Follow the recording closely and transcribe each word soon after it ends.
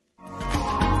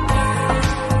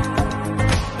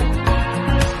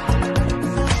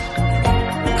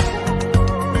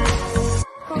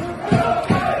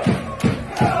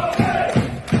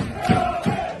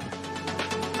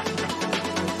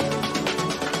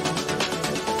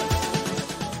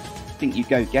think you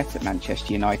go get at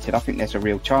Manchester United. I think there's a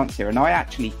real chance here. And I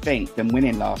actually think them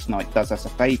winning last night does us a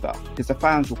favour because the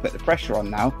fans will put the pressure on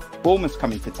now. Bournemouth's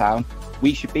coming to town.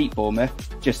 We should beat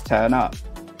Bournemouth. Just turn up.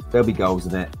 There'll be goals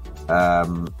in it.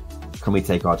 Can we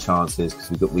take our chances?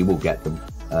 Because we will get them.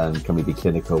 Can we be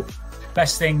clinical?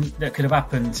 Best thing that could have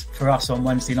happened for us on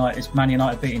Wednesday night is Man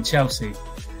United beating Chelsea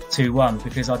 2-1,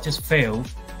 because I just feel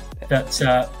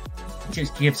that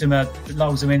just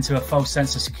lulls them into a false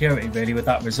sense of security really with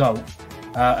that result,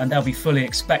 and they'll be fully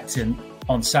expectant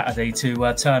on Saturday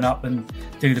to turn up and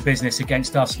do the business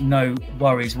against us, no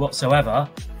worries whatsoever.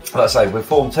 Like I say, we're a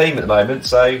form team at the moment,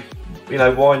 so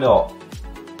why not?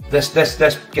 Let's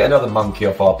get another monkey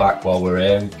off our back while we're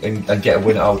here and get a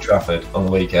win at Old Trafford on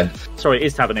the weekend. Sorry, it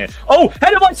is Tavernier. Oh,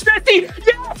 header by Smithy!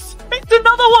 Yes! It's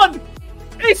another one!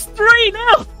 It's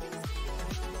 3-0!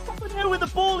 Tavernier with the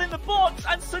ball in the box,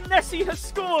 and Senesi has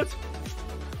scored.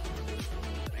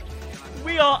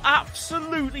 We are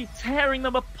absolutely tearing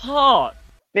them apart.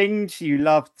 Things you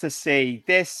love to see.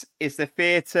 This is the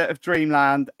Theatre of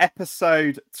Dreamland,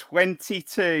 episode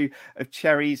 22 of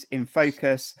Cherries in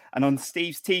Focus. And on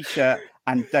Steve's t-shirt,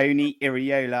 Andoni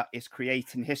Iraola is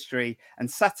creating history.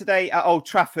 And Saturday at Old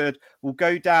Trafford will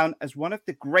go down as one of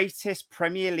the greatest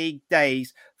Premier League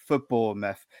days for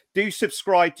Bournemouth. Do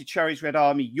subscribe to Cherries Red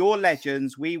Army, your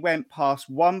legends. We went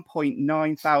past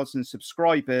 1.9 thousand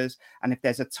subscribers. And if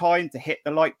there's a time to hit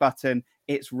the like button,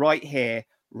 it's right here,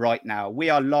 right now. We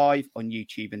are live on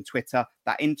YouTube and Twitter.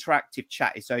 That interactive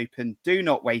chat is open. Do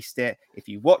not waste it. If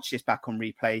you watch this back on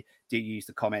replay, do use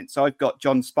the comments. So I've got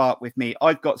John Spark with me.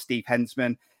 I've got Steve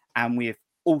Hensman, and we've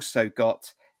also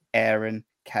got Aaron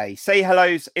K. Say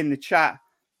hellos in the chat.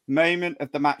 Moment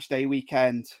of the match day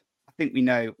weekend. I think we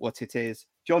know what it is.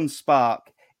 John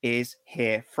Spark is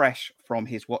here, fresh from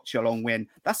his watch-along win.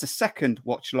 That's the second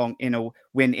watch-along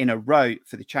win in a row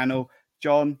for the channel.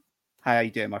 John, how are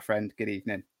you doing, my friend? Good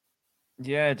evening.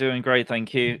 Yeah, doing great,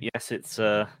 thank you. Yes, it's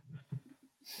a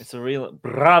real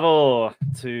bravo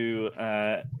to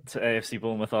AFC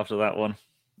Bournemouth after that one.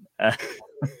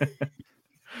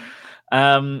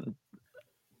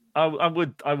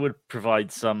 I would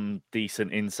provide some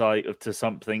decent insight to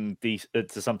something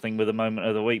with a moment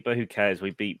of the week, but who cares?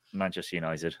 We beat Manchester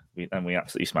United, and we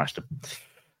absolutely smashed them.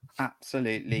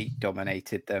 Absolutely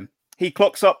dominated them. He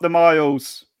clocks up the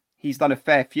miles. He's done a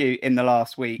fair few in the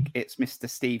last week. It's Mr.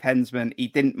 Steve Hensman. He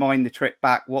didn't mind the trip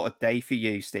back. What a day for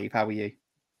you, Steve. How are you?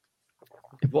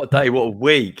 What a day, what a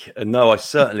week. And no, I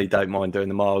certainly don't mind doing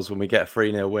the miles when we get a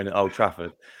 3-0 win at Old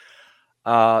Trafford.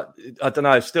 I don't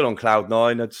know, still on cloud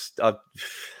nine. I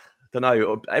don't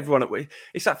know. Everyone,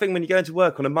 it's that thing when you go into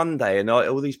work on a Monday and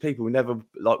all these people who never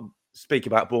speak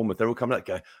about Bournemouth, they're all coming up and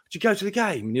go, did you go to the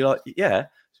game? And you're like, yeah,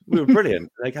 we were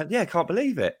brilliant. And they go, yeah, can't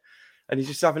believe it. And he's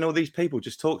just having all these people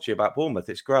just talk to you about Bournemouth.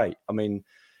 It's great. I mean,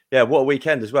 yeah, what a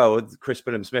weekend as well. Chris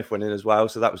Billam-Smith went in as well,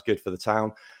 so that was good for the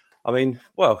town. I mean,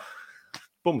 well,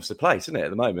 Bournemouth's the place, isn't it,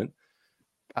 at the moment?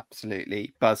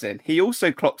 Absolutely buzzing. He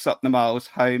also clocks up the miles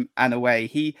home and away.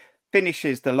 He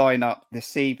finishes the lineup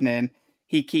this evening.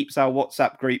 He keeps our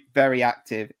WhatsApp group very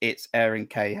active. It's Aaron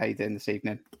K. How you doing this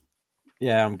evening?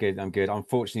 Yeah, I'm good.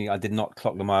 Unfortunately, I did not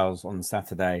clock the miles on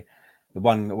Saturday. The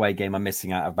one away game I'm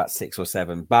missing out of about 6 or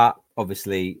 7. But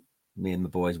obviously, me and the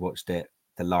boys watched it,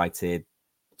 delighted,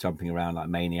 jumping around like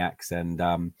maniacs. And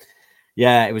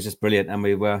yeah, it was just brilliant. And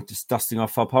we were just dusting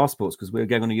off our passports because we were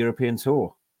going on a European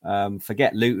tour.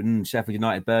 Forget Luton, Sheffield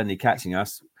United, Burnley catching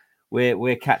us.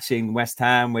 We're catching West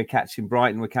Ham, we're catching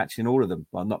Brighton, we're catching all of them.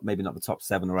 Well, maybe not the top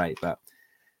 7 or 8, but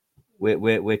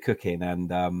we're cooking.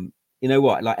 And you know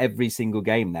what? Like every single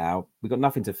game now, we've got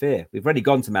nothing to fear. We've already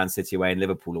gone to Man City away and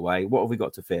Liverpool away. What have we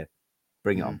got to fear?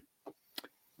 Bring it on.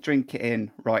 Drink it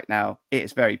in right now. It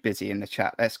is very busy in the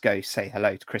chat. Let's go say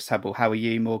hello to Chris Hubble. How are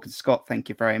you? Morgan Scott, thank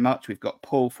you very much. We've got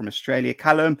Paul from Australia.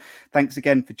 Callum, thanks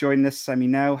again for joining us. Sammy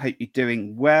Nell, hope you're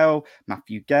doing well.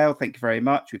 Matthew Gale, thank you very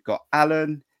much. We've got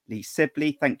Alan, Lee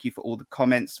Sibley, thank you for all the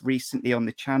comments recently on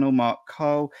the channel. Mark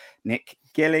Cole, Nick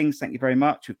Gillings, thank you very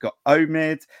much. We've got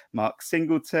Omid, Mark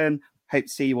Singleton. Hope to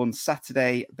see you on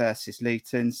Saturday versus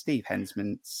Luton. Steve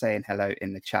Hensman saying hello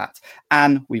in the chat.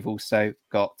 And we've also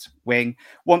got Wing.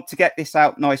 Want to get this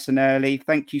out nice and early.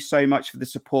 Thank you so much for the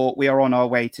support. We are on our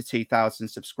way to 2,000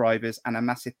 subscribers. And a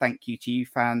massive thank you to you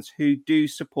fans who do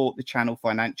support the channel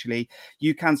financially.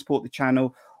 You can support the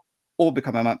channel or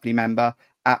become a monthly member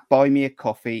at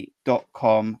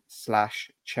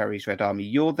buymeacoffee.com/cherriesredarmy.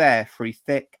 You're there through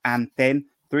thick and thin,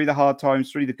 through the hard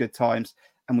times, through the good times.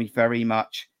 And we very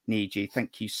much need you.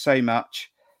 Thank you so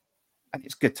much. And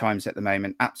it's good times at the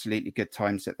moment. Absolutely good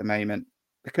times at the moment.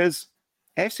 Because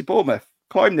AFC Bournemouth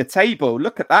climbed the table.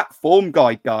 Look at that form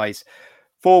guide, guys.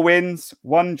 4 wins,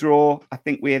 1 draw. I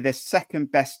think we're the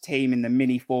second best team in the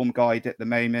mini form guide at the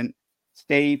moment.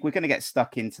 Steve, we're going to get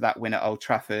stuck into that win at Old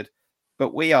Trafford,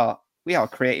 but we are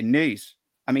creating news.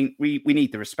 I mean, we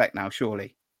need the respect now,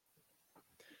 surely.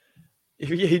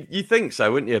 You think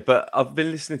so, wouldn't you? But I've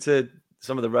been listening to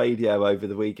some of the radio over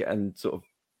the weekend and sort of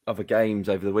other games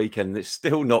over the weekend. And it's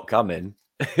still not coming.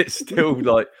 It's still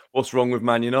like, what's wrong with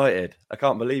Man United? I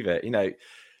can't believe it. You know,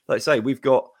 like I say, we've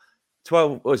got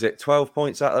 12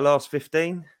 points out of the last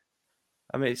 15.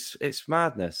 I mean, it's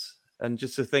madness. And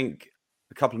just to think,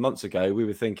 a couple of months ago, we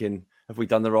were thinking, have we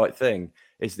done the right thing?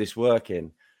 Is this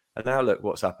working? And now look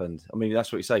what's happened. I mean,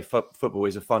 that's what you say. Football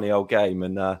is a funny old game,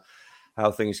 and how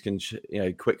things can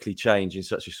quickly change in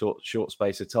such a short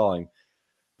space of time.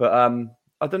 But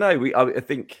I don't know. I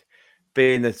think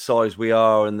being the size we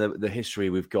are and the history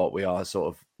we've got, we are sort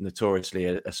of notoriously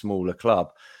a smaller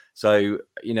club. So,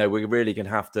 we're really going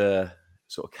to have to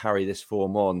sort of carry this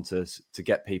form on to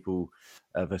get people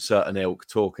of a certain ilk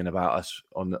talking about us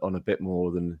on a bit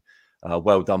more than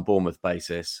well done Bournemouth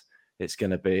basis. It's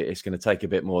going to take a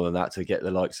bit more than that to get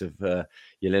the likes of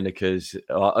your Linekers.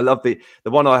 I love the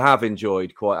one I have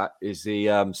enjoyed quite is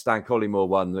the Stan Collymore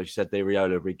one, which said the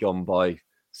Iraola would be gone by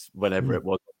whenever it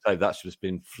was. So that's just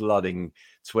been flooding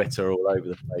Twitter all over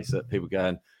the place. That people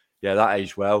going, yeah, that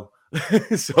aged well.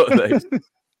 sort of things.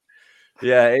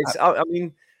 Yeah, it's. I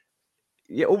mean,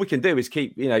 yeah, all we can do is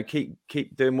keep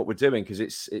doing what we're doing, because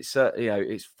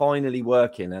it's finally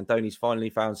working. Andoni's finally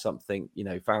found something.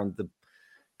 Found the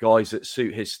guys that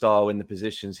suit his style in the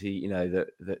positions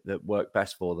that work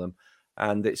best for them,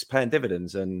 and it's paying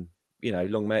dividends. And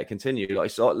long may it continue.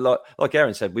 Like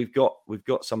Aaron said, we've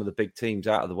got some of the big teams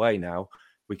out of the way now.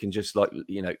 We can just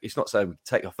it's not so we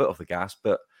take our foot off the gas,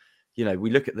 but we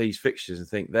look at these fixtures and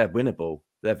think they're winnable.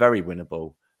 They're very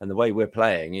winnable. And the way we're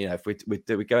playing, if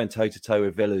we're going toe to toe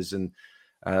with Villas and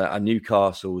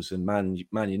Newcastles and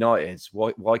Man United's,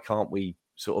 why can't we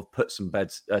sort of put some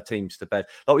teams to bed?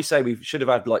 Like we say, we should have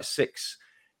had like 6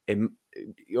 we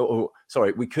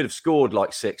could have scored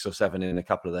like 6 or 7 in a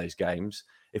couple of those games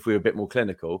if we were a bit more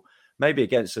clinical. Maybe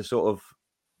against a sort of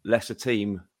lesser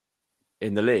team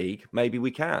in the league, maybe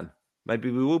we can. Maybe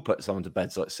we will put someone to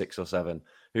bed like 6 or 7.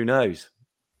 Who knows?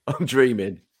 I'm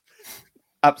dreaming.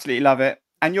 Absolutely love it.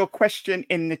 And your question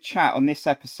in the chat on this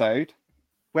episode: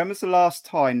 when was the last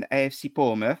time that AFC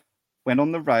Bournemouth went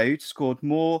on the road, scored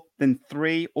more than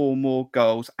 3 or more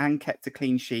goals and kept a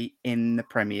clean sheet in the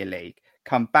Premier League?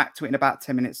 Come back to it in about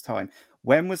 10 minutes' time.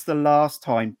 When was the last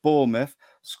time Bournemouth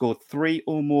scored 3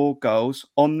 or more goals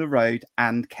on the road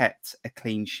and kept a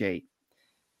clean sheet?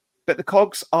 But the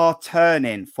cogs are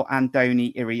turning for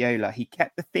Andoni Iraola. He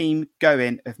kept the theme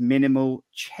going of minimal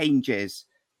changes,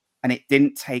 and it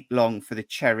didn't take long for the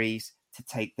Cherries to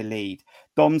take the lead.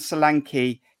 Dom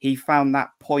Solanke, he found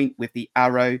that point with the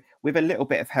arrow with a little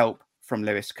bit of help from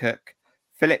Lewis Cook.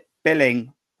 Philip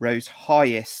Billing rose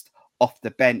highest off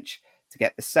the bench to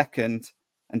get the second.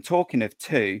 And talking of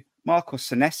 2, Marcos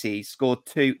Senesi scored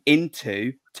 2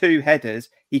 into 2 headers.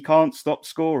 He can't stop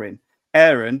scoring.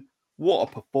 Aaron, what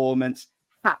a performance.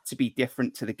 Had to be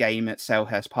different to the game at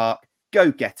Selhurst Park.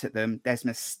 Go get at them. There's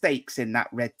mistakes in that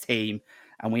red team,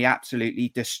 and we absolutely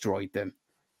destroyed them.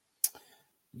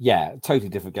 Yeah, totally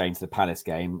different game to the Palace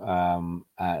game.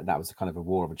 That was a kind of a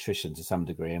war of attrition to some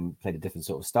degree, and played a different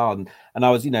sort of style. And I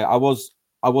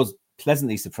was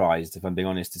pleasantly surprised, if I'm being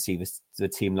honest, to see the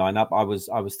team line up. I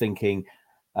was thinking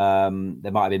there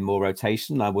might have been more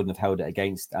rotation. I wouldn't have held it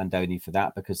against Andoni for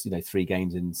that, because 3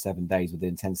 games in 7 days with the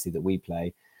intensity that we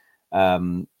play,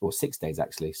 or 6 days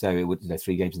actually. So it would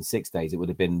 3 games in 6 days. It would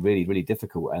have been really, really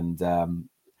difficult. And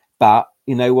but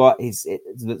you know what?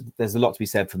 There's a lot to be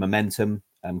said for momentum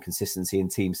and consistency in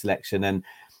team selection, and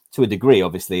to a degree,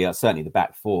 obviously, certainly the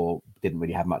back 4 didn't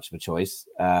really have much of a choice.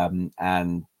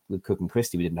 And with Cook and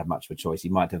Christie, we didn't have much of a choice. He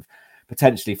might have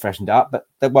potentially freshened up, but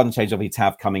the one change obviously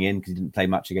Tav coming in, because he didn't play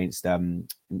much against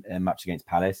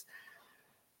Palace.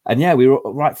 And yeah, we were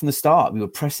right from the start. We were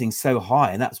pressing so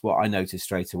high, and that's what I noticed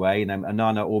straight away. And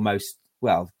Anana almost,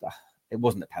 it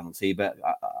wasn't a penalty, but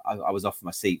I was off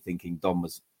my seat thinking Dom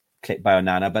was clipped by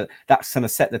Onana, but that's kind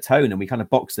of set the tone, and we kind of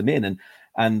boxed them in,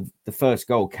 and the first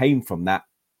goal came from that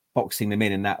boxing them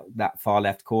in that far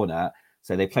left corner.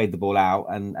 So they played the ball out,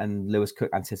 and Lewis Cook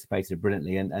anticipated it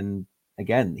brilliantly, and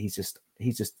again he's just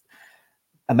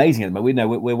amazing at the moment. We know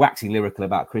we're waxing lyrical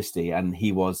about Christie, and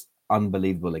he was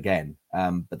unbelievable again.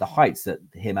 But the heights that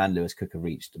him and Lewis Cook have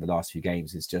reached in the last few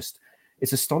games is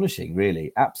it's astonishing,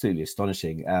 really, absolutely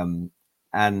astonishing.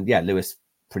 And yeah, Lewis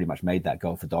pretty much made that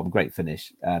goal for Dom. Great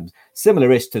finish.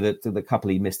 Similar-ish to the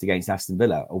couple he missed against Aston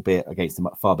Villa, albeit against a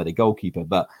far better goalkeeper.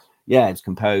 But yeah, it's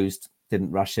composed, didn't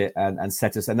rush it and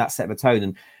set us, and that set the tone.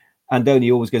 And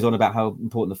Andoni always goes on about how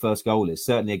important the first goal is.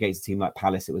 Certainly against a team like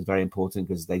Palace, it was very important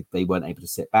because they weren't able to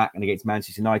sit back. And against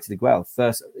Manchester United as well,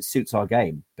 first, it suits our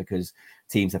game because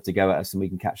teams have to go at us and we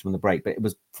can catch them on the break. But it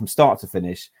was from start to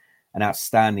finish an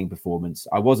outstanding performance.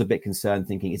 I was a bit concerned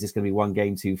thinking, is this going to be one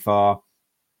game too far?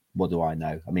 What do I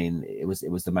know? I mean, it was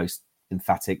the most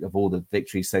emphatic of all the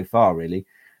victories so far, really.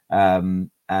 And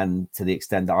to the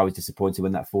extent that I was disappointed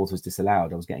when that fourth was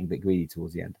disallowed, I was getting a bit greedy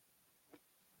towards the end.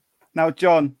 Now,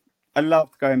 John, I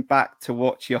loved going back to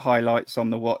watch your highlights on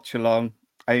the watch along.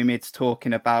 Omid's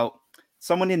talking about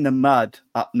someone in the mud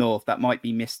up north. That might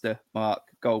be Mr. Mark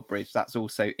Goldbridge. That's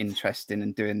also interesting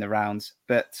and doing the rounds.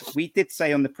 But we did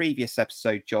say on the previous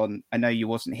episode, John, I know you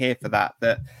wasn't here for that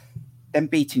them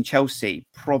beating Chelsea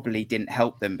probably didn't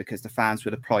help them because the fans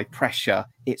would apply pressure.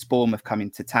 It's Bournemouth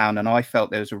coming to town. And I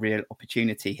felt there was a real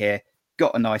opportunity here.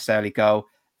 Got a nice early goal.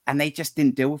 And they just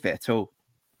didn't deal with it at all.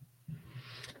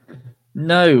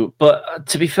 No, but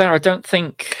to be fair, I don't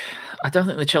think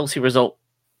the Chelsea result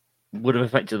would have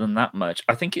affected them that much.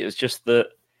 I think it was just that.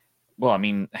 Well, I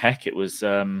mean, heck, it was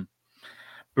Bruno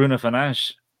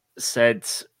Fernandes said,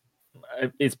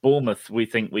 "It's Bournemouth. We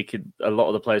think we could." A lot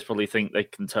of the players probably think they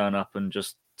can turn up and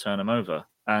just turn them over,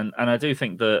 and I do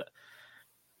think that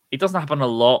it doesn't happen a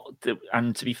lot.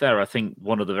 And to be fair, I think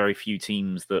one of the very few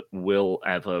teams that will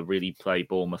ever really play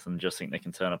Bournemouth and just think they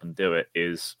can turn up and do it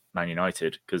is Man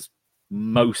United, because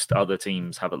most other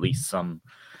teams have at least some,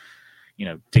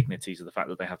 dignities of the fact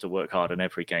that they have to work hard in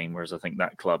every game, whereas I think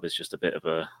that club is just a bit of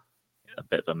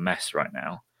a mess right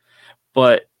now.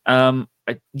 But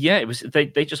it was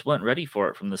they just weren't ready for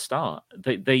it from the start.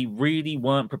 They really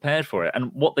weren't prepared for it.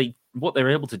 And what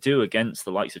they're able to do against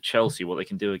the likes of Chelsea, what they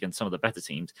can do against some of the better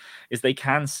teams, is they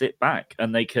can sit back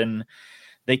and they can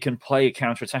play a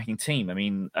counter-attacking team. I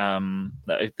mean,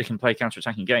 they can play a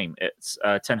counter-attacking game. It's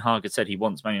Ten Hag had said he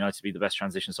wants Man United to be the best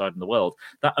transition side in the world.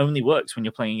 That only works when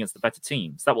you're playing against the better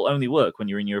teams. That will only work when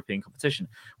you're in European competition.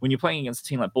 When you're playing against a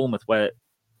team like Bournemouth, where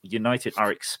United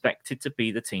are expected to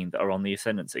be the team that are on the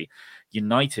ascendancy,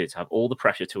 United have all the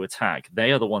pressure to attack.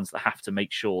 They are the ones that have to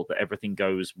make sure that everything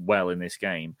goes well in this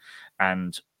game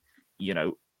and,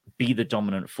 be the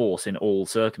dominant force in all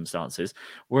circumstances.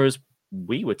 Whereas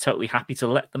we were totally happy to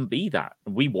let them be that.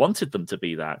 We wanted them to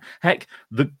be that. Heck,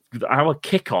 our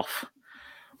kickoff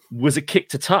was a kick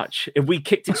to touch. If we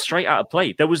kicked it straight out of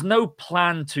play, there was no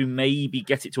plan to maybe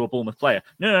get it to a Bournemouth player.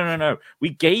 No. We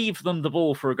gave them the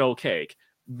ball for a goal kick,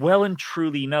 well and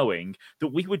truly knowing that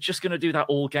we were just going to do that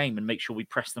all game and make sure we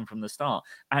pressed them from the start.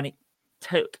 And it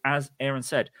took, as Aaron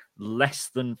said, less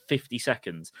than 50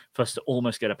 seconds for us to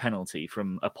almost get a penalty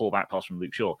from a pullback pass from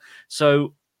Luke Shaw.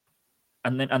 So,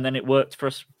 and then it worked for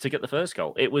us to get the first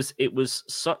goal. It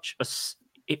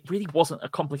really wasn't a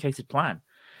complicated plan.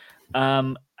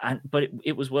 But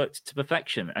it was worked to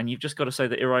perfection. And you've just got to say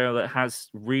that Iraola has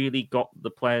really got the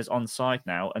players on side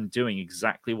now and doing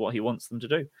exactly what he wants them to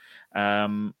do.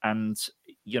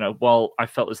 While I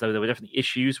felt as though there were definitely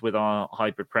issues with our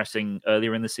hybrid pressing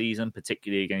earlier in the season,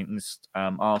 particularly against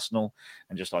Arsenal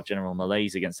and just our general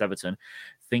malaise against Everton,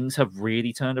 things have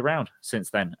really turned around since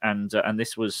then. And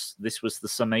this was the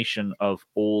summation of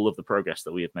all of the progress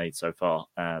that we have made so far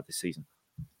this season.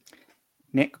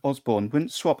 Nick Osborne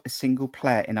wouldn't swap a single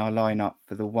player in our lineup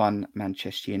for the one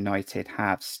Manchester United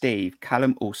have. Steve,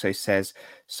 Callum also says,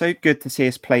 so good to see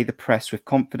us play the press with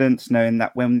confidence, knowing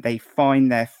that when they find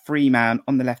their free man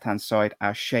on the left-hand side,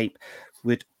 our shape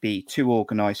would be too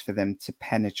organised for them to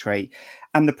penetrate.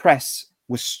 And the press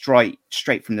was straight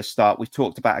from the start. We've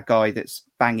talked about a guy that's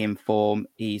banging form.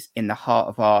 He's in the heart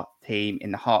of our team,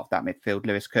 in the heart of that midfield,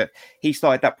 Lewis Cook. He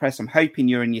started that press. I'm hoping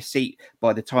you're in your seat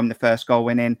by the time the first goal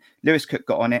went in. Lewis Cook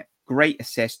got on it. Great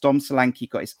assist. Dom Solanke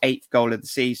got his 8th goal of the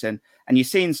season. And you're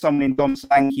seeing someone in Dom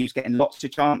Solanke who's getting lots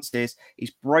of chances.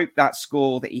 He's broke that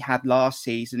score that he had last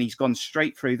season. He's gone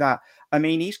straight through that. I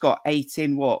mean, he's got 8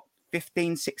 in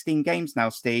 15, 16 games now,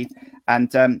 Steve.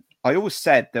 And I always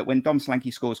said that when Dom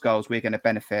Solanke scores goals, we're going to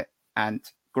benefit. And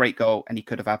great goal. And he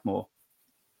could have had more.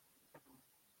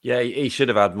 Yeah, he should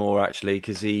have had more, actually,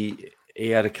 because he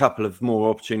had a couple of more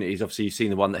opportunities. Obviously, you've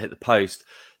seen the one that hit the post.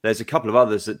 There's a couple of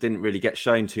others that didn't really get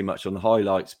shown too much on the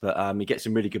highlights, but he gets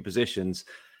in really good positions.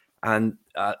 And,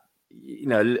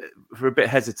 for a bit of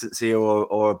hesitancy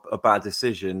or a bad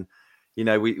decision,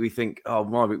 we think,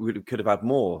 we could have had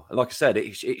more. Like I said,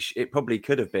 it probably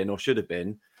could have been or should have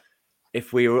been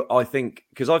if we were, I think,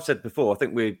 because I've said before, I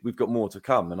think we've got more to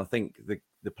come. And I think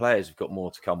the players have got more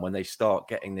to come when they start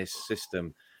getting this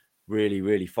system really,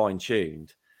 really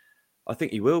fine-tuned. I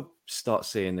think you will start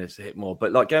seeing this hit more.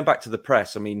 But like going back to the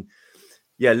press, I mean,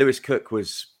 yeah, Lewis Cook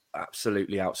was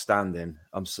absolutely outstanding.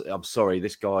 I'm sorry,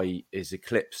 this guy is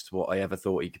eclipsed what I ever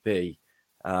thought he could be.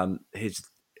 He's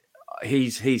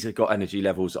got energy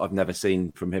levels that I've never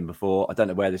seen from him before. I don't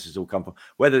know where this has all come from.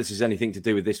 Whether this is anything to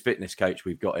do with this fitness coach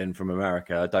we've got in from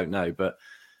America, I don't know. But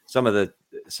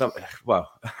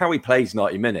how he plays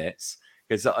 90 minutes,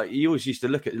 because you always used to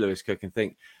look at Lewis Cook and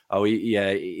think, oh,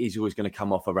 he's always going to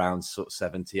come off around sort of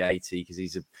 70, 80 because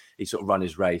he's sort of run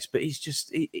his race. But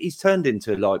he's turned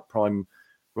into like prime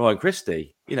Ryan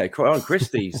Christie. Ryan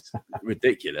Christie's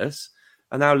ridiculous.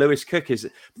 And now Lewis Cook is.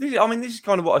 This is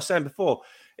kind of what I was saying before.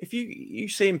 If you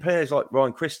see in players like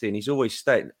Ryan Christie, and he's always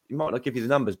staying, he might not give you the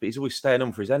numbers, but he's always staying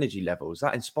on for his energy levels.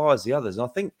 That inspires the others. And I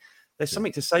think there's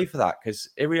something to say for that, because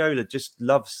Iraola just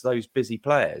loves those busy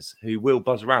players who will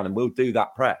buzz around and will do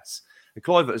that press. And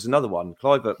Kluivert is another one.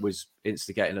 Kluivert was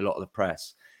instigating a lot of the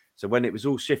press. So when it was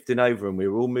all shifting over and we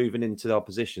were all moving into our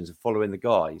positions and following the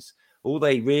guys, all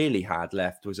they really had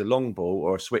left was a long ball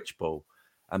or a switch ball.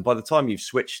 And by the time you've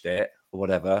switched it or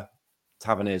whatever,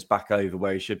 Tavernier's back over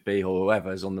where he should be, or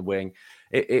whoever's on the wing.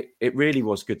 It really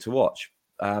was good to watch.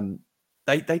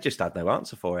 They just had no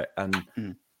answer for it, and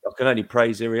I can only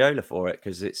praise Iraola for it,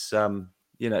 because it's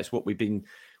it's what we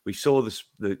saw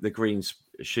the green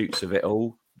shoots of it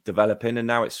all developing, and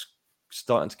now it's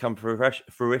starting to come to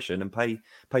fruition and pay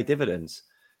dividends.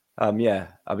 Some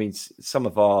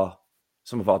of our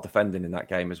defending in that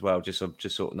game as well. Just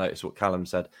sort of notice what Callum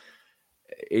said.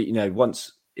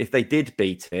 If they did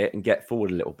beat it and get forward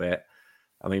a little bit,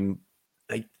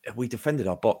 we defended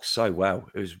our box so well.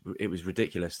 It was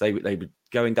ridiculous. They were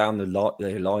going down the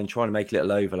line, trying to make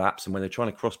little overlaps, and when they're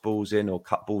trying to cross balls in or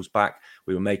cut balls back,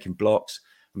 we were making blocks.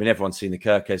 Everyone's seen the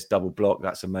Kirkes double block.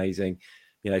 That's amazing.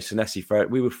 Senesi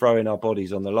we were throwing our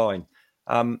bodies on the line.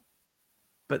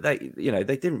 But they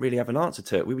didn't really have an answer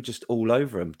to it. We were just all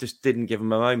over them. Just didn't give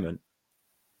them a moment.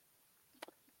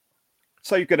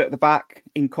 So good at the back,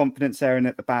 in confidence, Aaron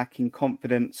at the back, in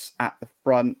confidence at the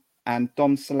front. And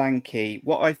Dom Solanke,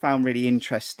 what I found really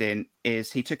interesting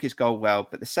is he took his goal well,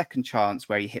 but the second chance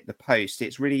where he hit the post,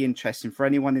 it's really interesting for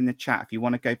anyone in the chat. If you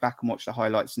want to go back and watch the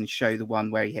highlights and show the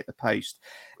one where he hit the post,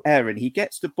 Aaron, he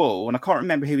gets the ball, and I can't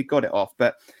remember who he got it off,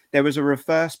 but there was a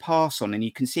reverse pass on, and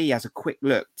you can see he has a quick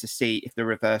look to see if the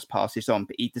reverse pass is on,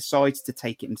 but he decides to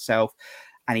take it himself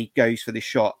and he goes for the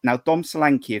shot. Now, Dom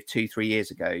Solanke of 2-3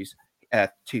 years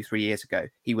ago,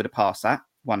 he would have passed that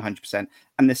 100%.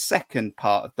 And the second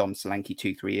part of Dom Solanke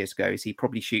 2-3 years ago is he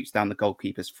probably shoots down the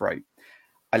goalkeeper's throat.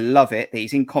 I love it that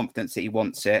he's in confidence that he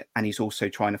wants it, and he's also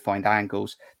trying to find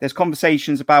angles. There's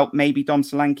conversations about maybe Dom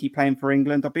Solanke playing for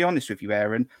England. I'll be honest with you,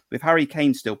 Aaron, with Harry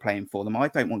Kane still playing for them, I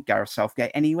don't want Gareth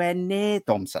Southgate anywhere near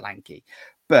Dom Solanke.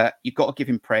 But you've got to give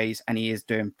him praise, and he is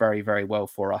doing very, very well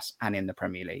for us and in the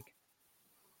Premier League.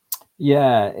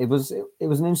 Yeah, it was an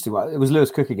interesting one. It was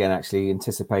Lewis Cook again, actually,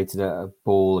 anticipated a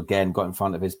ball again, got in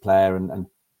front of his player and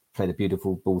played a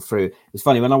beautiful ball through. It's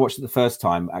funny, when I watched it the first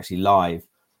time, actually live,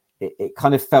 it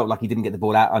kind of felt like he didn't get the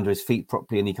ball out under his feet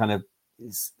properly, and he kind of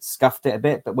scuffed it a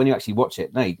bit. But when you actually watch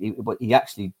it, no, he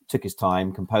actually took his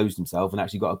time, composed himself, and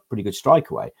actually got a pretty good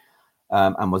strike away,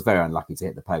 and was very unlucky to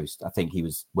hit the post. I think he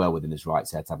was well within his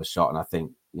rights there to have a shot, and I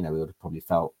think we would have probably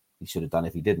felt he should have done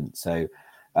if he didn't. So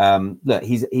look,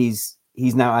 he's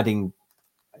now adding.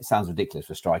 It sounds ridiculous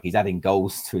for a strike. He's adding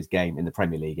goals to his game in the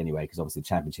Premier League anyway, because obviously the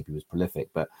Championship he was prolific,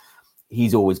 but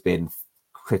he's always been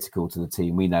critical to the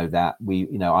team. We know that.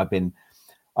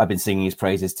 I've been singing his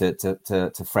praises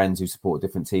to friends who support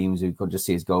different teams who can just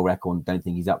see his goal record and don't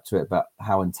think he's up to it, but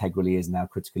how integral he is and how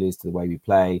critical he is to the way we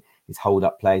play. His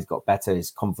hold-up plays got better.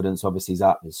 His confidence obviously is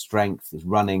up. His strength, his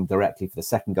running directly for the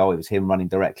second goal. It was him running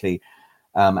directly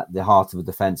at the heart of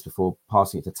the defence before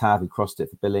passing it to Tav, who crossed it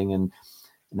for Billing, and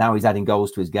now he's adding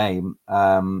goals to his game.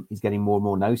 He's getting more and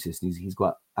more noticed. He's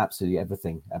got absolutely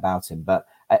everything about him, but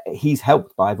he's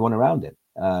helped by everyone around him.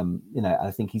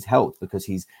 I think he's helped because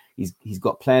he's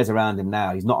got players around him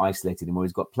now. He's not isolated anymore.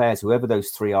 He's got players, whoever those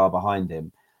three are behind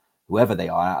him, whoever they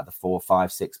are out of the 4,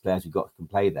 5, 6 players we've got who can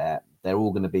play there, they're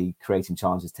all going to be creating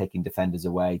chances, taking defenders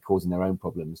away, causing their own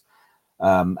problems.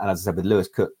 And as I said, with Lewis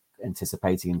Cook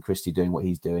anticipating and Christie doing what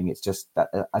he's doing, it's just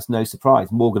that's no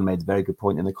surprise. Morgan made a very good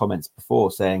point in the comments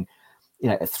before, saying,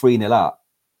 at 3-0 up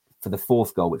for the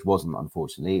fourth goal, which wasn't,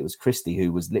 unfortunately, it was Christie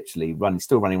who was literally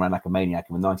still running around like a maniac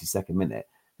in the 92nd minute,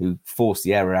 who forced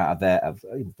the error out of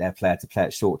their player to play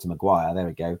it short to Maguire. There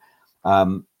we go.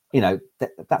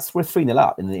 That's we're 3-0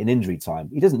 up in injury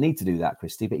time. He doesn't need to do that,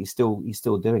 Christie, but he's still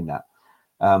doing that.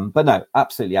 But no,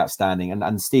 absolutely outstanding.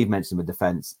 And Steve mentioned with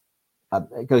defence.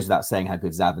 It goes without saying how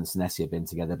good Zav and Senesi have been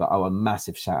together, but a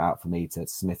massive shout out for me to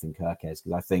Smith and Kirkes,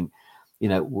 because I think,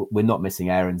 we're not missing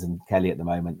Aarons and Kelly at the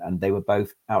moment, and they were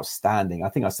both outstanding. I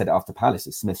think I said it after Palace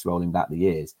at Smith's rolling back the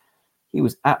years. He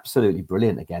was absolutely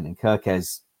brilliant again. And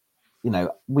Kirkez,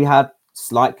 we had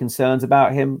slight concerns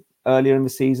about him earlier in the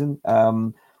season,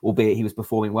 albeit he was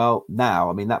performing well. Now,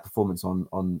 I mean, that performance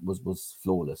was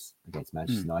flawless against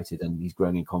Manchester United, and he's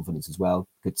growing in confidence as well.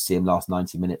 Good to see him last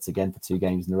 90 minutes again for 2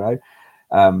 games in a row.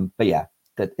 But yeah,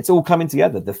 it's all coming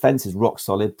together. The defense is rock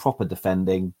solid, proper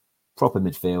defending, proper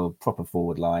midfield, proper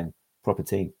forward line, proper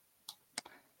team.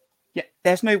 Yeah,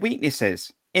 there's no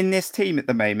weaknesses in this team at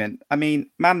the moment. I mean,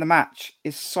 man the match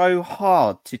is so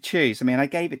hard to choose. I mean, I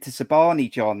gave it to Sabani,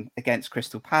 John, against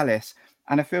Crystal Palace,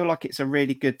 and I feel like it's a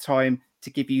really good time to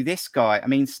give you this guy. I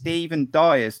mean, Stephen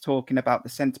Dyer's talking about the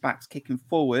centre-backs kicking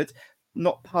forward,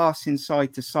 not passing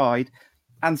side to side,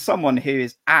 and someone who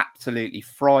is absolutely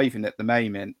thriving at the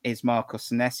moment is Marcos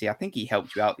Senesi. I think he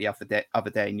helped you out the other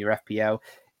day in your FPL.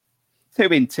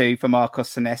 2-in-2 for Marcos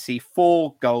Senesi,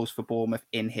 4 goals for Bournemouth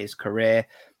in his career.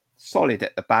 Solid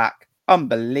at the back,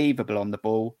 unbelievable on the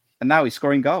ball, and now he's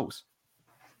scoring goals.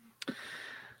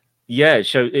 Yeah,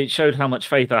 it showed how much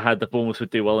faith I had that Bournemouth would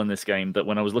do well in this game, that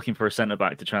when I was looking for a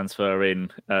centre-back to transfer in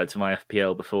to my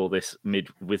FPL before this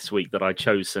this week, that I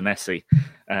chose Senesi,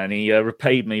 and he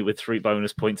repaid me with 3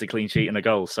 bonus points, a clean sheet and a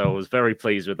goal, so I was very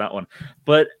pleased with that one.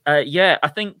 But yeah, I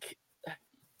think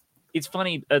it's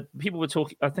funny. People were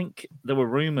talking. I think there were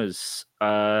rumours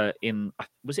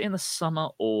was it in the summer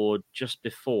or just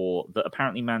before, that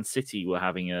apparently Man City were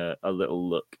having a little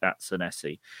look at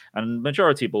Senesi, and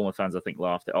majority of Bournemouth fans, I think,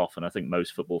 laughed it off, and I think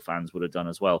most football fans would have done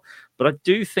as well. But I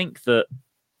do think that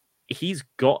he's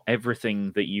got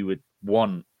everything that you would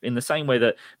want, in the same way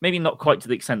that maybe not quite to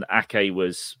the extent that Ake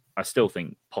was. I still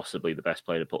think possibly the best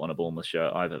player to put on a Bournemouth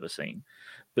shirt I've ever seen.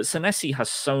 But Senesi has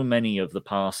so many of the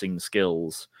passing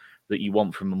skills that you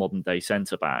want from a modern day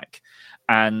centre back,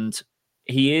 and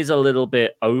he is a little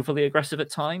bit overly aggressive at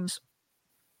times.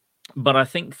 But I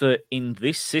think that in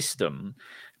this system,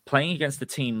 playing against a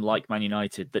team like Man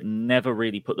United that never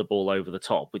really put the ball over the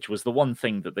top, which was the one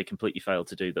thing that they completely failed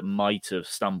to do that might have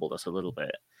stumbled us a little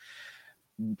bit,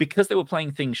 because they were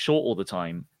playing things short all the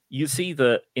time, you see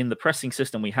that in the pressing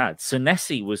system we had,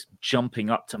 Senesi was jumping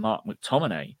up to Mark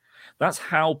McTominay. That's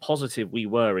how positive we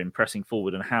were in pressing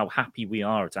forward, and how happy we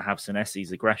are to have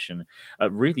Senesi's aggression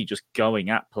at really just going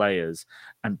at players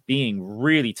and being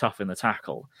really tough in the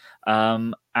tackle.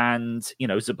 And,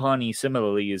 Zabani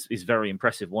similarly is very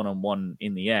impressive one-on-one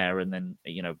in the air, and then,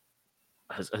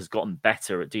 has gotten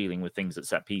better at dealing with things at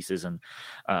set pieces and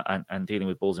dealing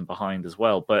with balls in behind as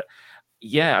well. But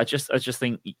yeah, I just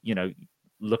think,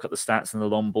 look at the stats, and the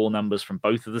long ball numbers from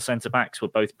both of the centre-backs were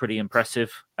both pretty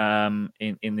impressive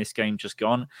in this game just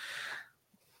gone.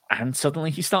 And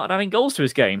suddenly he started adding goals to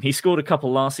his game. He scored a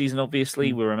couple last season,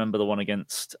 obviously. We remember the one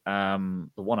against... the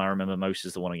one I remember most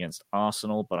is the one against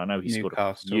Arsenal, but I know he scored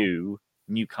a few.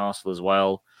 Newcastle as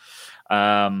well.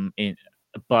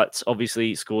 But obviously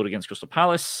he scored against Crystal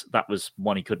Palace. That was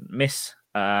one he couldn't miss.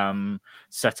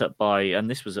 Set up by, and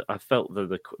this was, I felt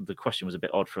that the question was a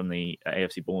bit odd from the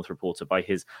AFC Bournemouth reporter, by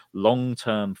his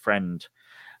long-term friend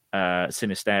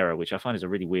Sinistera, which I find is a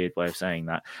really weird way of saying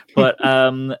that. But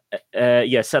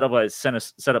set up by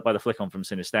the flick on from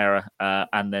Sinistera,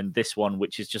 and then this one,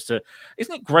 which is just isn't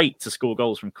it great to score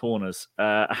goals from corners?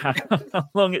 How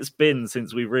long it's been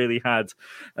since we really had,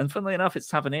 and funnily enough, it's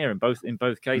Tavernier in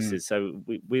both cases. So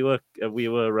we were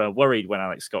worried when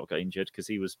Alex Scott got injured, because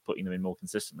he was putting them in more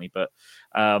consistently. But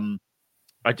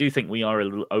I do think we are a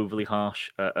little overly harsh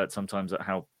at sometimes at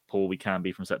how poor we can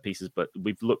be from set pieces, but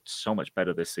we've looked so much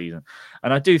better this season.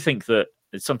 And I do think that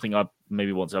it's something I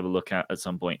maybe want to have a look at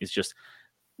some point. It's just,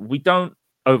 we don't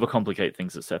overcomplicate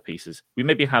things at set pieces. We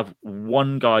maybe have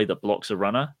one guy that blocks a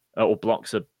runner or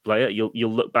blocks a player.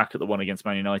 You'll look back at the one against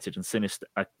Man United, and is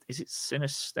it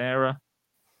Sinistera?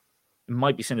 It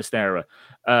might be Sinistera.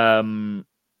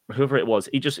 Whoever it was,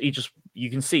 he just you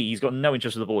can see he's got no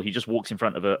interest in the ball. He just walks in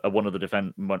front of one of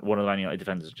the Man United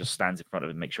defenders, and just stands in front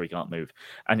of him, make sure he can't move,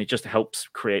 and it just helps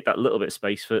create that little bit of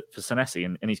space for Senesi,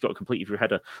 and he's got a completely through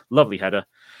header, lovely header,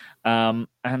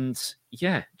 and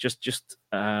yeah, just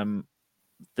the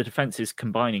defense is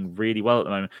combining really well at the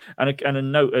moment. And a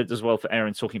note as well for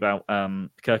Aaron talking about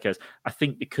Kirkez. I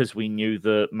think because we knew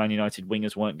the Man United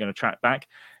wingers weren't going to track back,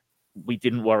 we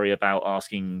didn't worry about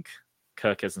asking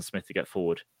Kirkez and Smith to get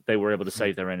forward. They were able to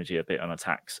save their energy a bit on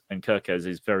attacks, and Kirkez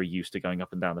is very used to going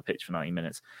up and down the pitch for 90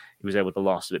 minutes. He was able to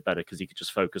last a bit better because he could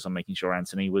just focus on making sure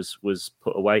Anthony was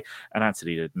put away, and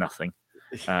Anthony did nothing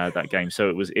that game. So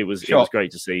it was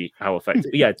great to see how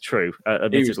effective. Yeah, true.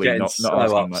 Admittedly, not so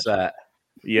asking upset.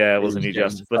 Yeah, wasn't he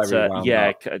just? But very wound yeah,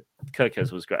 up.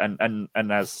 Kirkes was great, and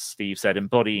as Steve said,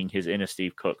 embodying his inner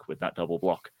Steve Cook with that double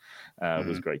block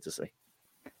was great to see.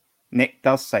 Nick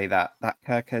does say that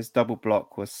Kirkes double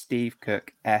block was Steve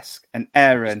Cook-esque. And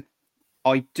Aaron,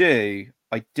 I do.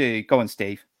 Go on,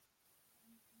 Steve.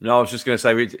 No, I was just going to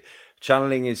say,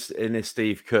 channeling his inner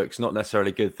Steve Cook's not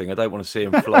necessarily a good thing. I don't want to see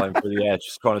him flying through the air,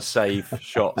 just trying to save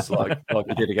shots like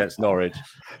he did against Norwich.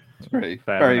 True.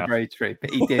 Fair enough. Very true.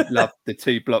 But he did love the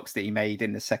 2 blocks that he made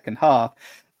in the second half.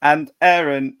 And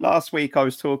Aaron, last week I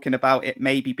was talking about it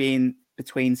maybe being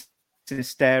between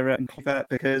Sinisterra and Covert,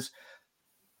 because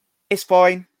it's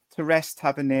fine to rest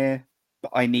Tavernier,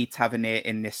 but I need Tavernier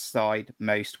in this side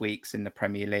most weeks in the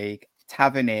Premier League.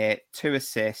 Tavernier, 2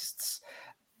 assists.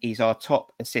 He's our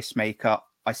top assist maker.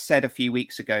 I said a few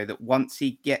weeks ago that once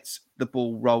he gets the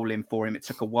ball rolling for him, it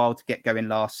took a while to get going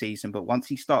last season, but once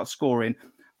he starts scoring,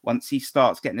 once he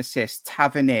starts getting assists,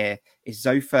 Tavernier is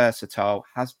so versatile,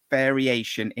 has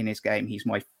variation in his game. He's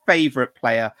my favourite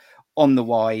player on the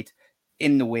wide,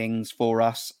 in the wings for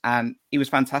us, and he was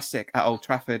fantastic at Old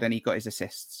Trafford, and he got his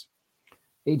assists.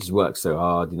 He just works so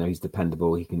hard. He's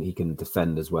dependable. He can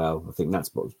defend as well. I think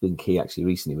that's what's been key actually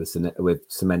recently with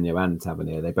Semenyo and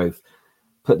Tavernier. They both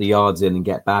put the yards in and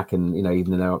get back, and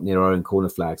even near our own corner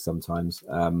flag sometimes.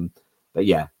 But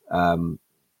yeah,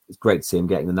 it's great to see him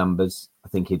getting the numbers. I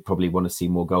think he'd probably want to see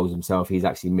more goals himself. He's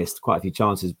actually missed quite a few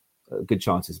chances, good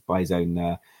chances by his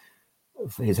own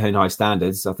high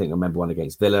standards. I think I remember one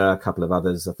against Villa, a couple of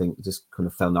others. I think just kind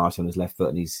of fell nice on his left foot,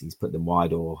 and he's put them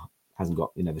wide or hasn't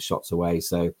got the shots away.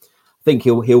 So I think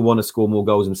he'll want to score more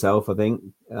goals himself. I think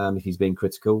if he's being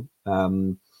critical.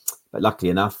 But luckily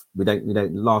enough, we don't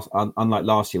unlike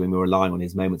last year when we were relying on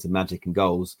his moments of magic and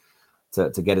goals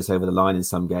to get us over the line in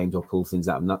some games or pull things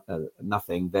out of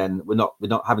nothing, then we're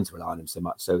not having to rely on him so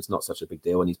much. So it's not such a big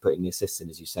deal, and he's putting the assists in,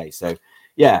 as you say. So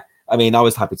yeah, I mean, I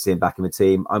was happy to see him back in the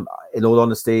team. In all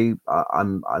honesty,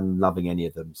 I'm loving any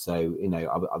of them. So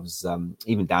I was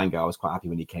even Dango. I was quite happy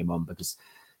when he came on, because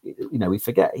we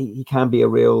forget he can be a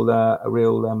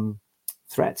real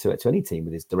threat to any team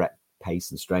with his direct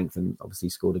pace and strength, and obviously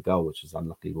scored a goal, which was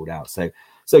unluckily ruled out. So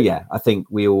yeah, I think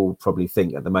we all probably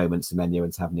think at the moment Semenyo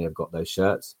and Tavernier have got those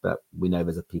shirts, but we know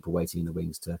there's people waiting in the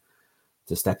wings to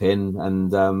step in,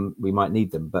 and we might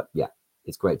need them. But yeah,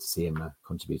 it's great to see him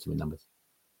contributing with numbers.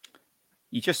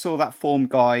 You just saw that form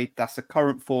guide. That's a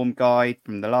current form guide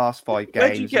from the last 5 games. Where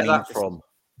did you get that from?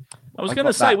 I was going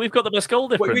to say, we've got the best goal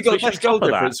difference. We've got the best goal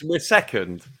difference, and we're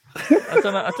second. I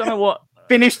don't know what.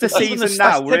 Finish the season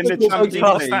now. We're in the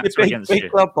Champions League.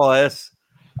 Big club bias.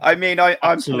 I mean,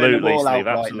 I'm pulling them all Steve,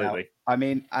 out right now. I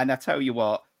mean, and I tell you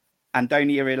what,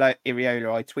 Andoni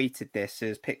Iraola, I tweeted this,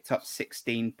 has picked up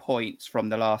 16 points from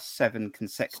the last 7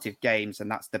 consecutive games, and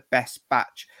that's the best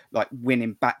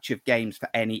winning batch of games for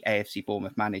any AFC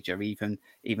Bournemouth manager, even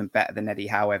better than Eddie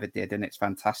Howe ever did, and it's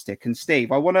fantastic. And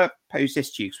Steve, I want to pose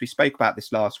this to you, because we spoke about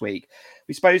this last week.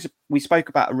 We spoke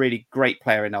about a really great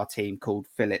player in our team called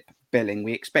Philip Billing.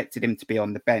 We expected him to be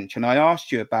on the bench, and I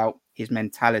asked you about his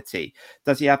mentality.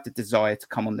 Does he have the desire to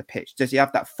come on the pitch? Does he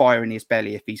have that fire in his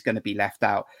belly if he's going to be left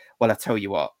out? Well, I tell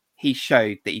you what, he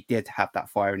showed that he did have that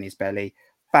fire in his belly.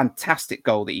 Fantastic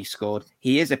goal that he scored.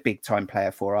 He is a big time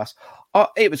player for us.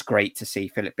 It was great to see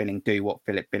Philip Billing do what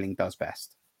Philip Billing does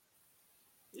best.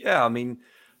 Yeah, I mean,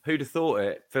 who'd have thought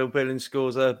it? Phil Billing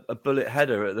scores a bullet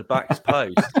header at the back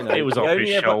post. It was off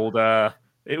his shoulder.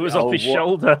 It was off his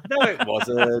shoulder. No, it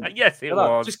wasn't. Yes, it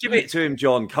was. Just give it to him,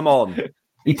 John. Come on.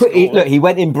 He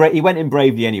went in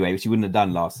bravely anyway, which he wouldn't have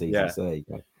done last season. Yeah. So there you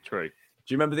go. True.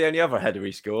 Do you remember the only other header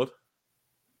he scored?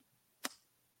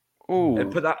 Oh,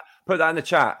 Put that in the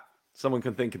chat. Someone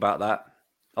can think about that.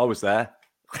 I was there.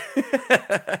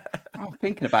 I'm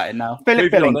thinking about it now.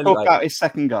 Philip Billing talked about his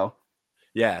second goal.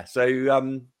 Yeah. So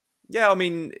I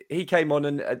mean, he came on,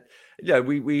 and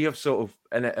we have sort of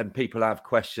and people have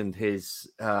questioned his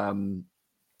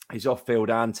off-field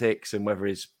antics and whether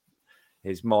his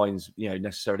mind's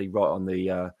necessarily right on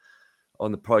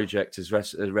the project as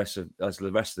the rest of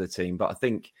the team. But I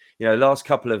think the last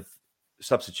couple of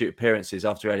substitute appearances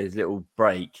after he had his little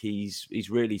break, he's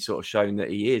really sort of shown that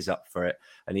he is up for it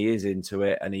and he is into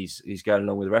it, and he's going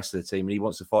along with the rest of the team, and he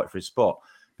wants to fight for his spot,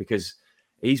 because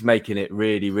he's making it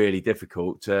really, really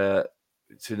difficult to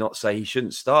not say he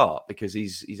shouldn't start, because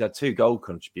he's had 2 goal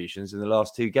contributions in the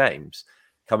last 2 games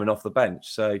coming off the bench.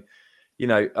 So,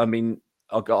 I mean,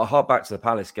 I've got a hard back to the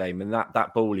Palace game, and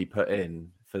that ball he put in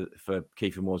for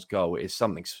Kiefer Moore's goal is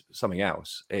something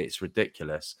else. It's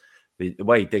ridiculous. The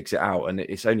way he digs it out, and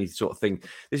it's only the sort of thing.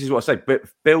 This is what I say. But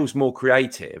Bill's more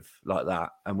creative like that,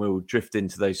 and will drift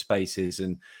into those spaces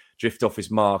and drift off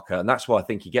his marker, and that's why I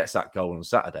think he gets that goal on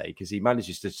Saturday, because he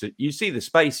manages to. You see the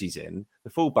space he's in.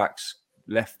 The fullback's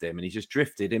left him, and he's just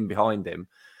drifted in behind him.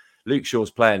 Luke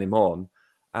Shaw's playing him on,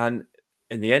 and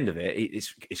in the end of it,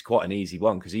 it's quite an easy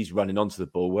one because he's running onto the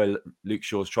ball where Luke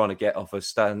Shaw's trying to get off a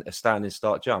standing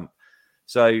start jump.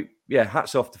 So yeah,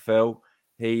 hats off to Phil.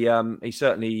 He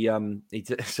certainly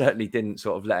certainly didn't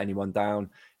sort of let anyone down.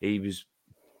 He was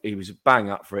bang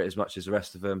up for it as much as the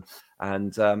rest of them,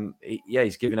 and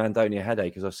he's giving Andoni a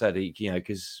headache, as I said.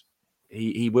 Because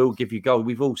he will give you goal.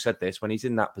 We've all said this, when he's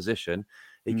in that position,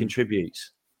 he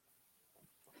contributes.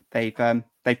 They've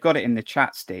got it in the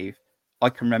chat, Steve. I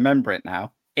can remember it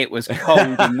now. It was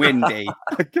cold and windy.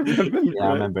 I can remember. Yeah,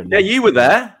 I remember it. Yeah, you were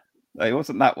there. No, it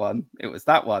wasn't that one. It was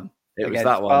that one. It was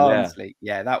that one. Barnsley.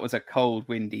 Yeah, that was a cold,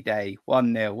 windy day.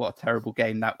 1-0. What a terrible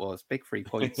game that was. Big 3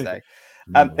 points though.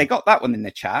 They got that one in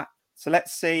the chat. So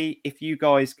let's see if you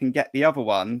guys can get the other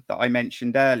one that I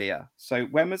mentioned earlier. So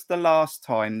when was the last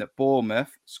time that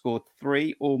Bournemouth scored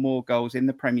 3 or more goals in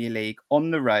the Premier League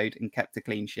on the road and kept a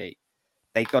clean sheet?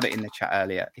 They got it in the chat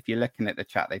earlier. If you're looking at the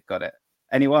chat, they've got it.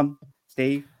 Anyone?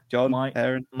 Steve? John?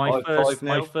 Aaron?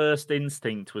 My first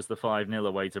instinct was the 5-0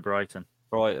 away to Brighton.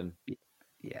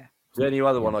 Yeah. The only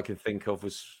other one I can think of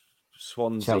was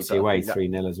Swansea. Chelsea away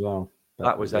 3-0 as well.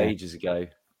 That was ages ago.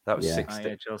 That was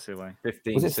 16. Chelsea away.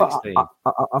 15, was it 16.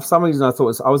 For some reason, I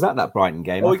thought I was at that Brighton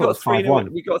game. We got 3-0.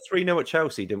 We got 3-0 at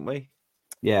Chelsea, didn't we?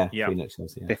 Yeah. 3-0 at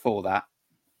Chelsea. Yeah. Before that.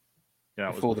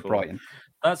 Yeah, before the Brighton.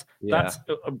 That's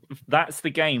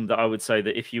the game that I would say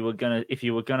that if you were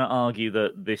gonna argue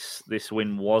that this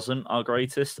win wasn't our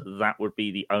greatest, that would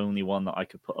be the only one that I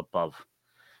could put above,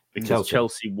 because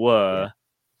Chelsea were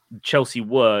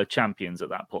champions at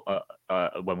that point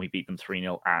when we beat them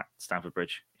 3-0 at Stamford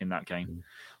Bridge in that game.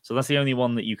 So that's the only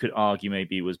one that you could argue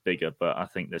maybe was bigger, but I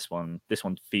think this one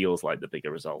feels like the bigger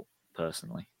result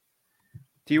personally.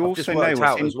 Do you also know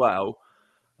what's as well?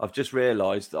 I've just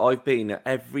realised that I've been at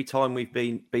every time we've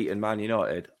been beaten Man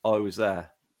United. I was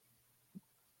there.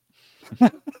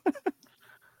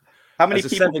 How many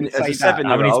people can say that?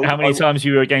 How many times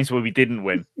you were against where we didn't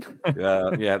win?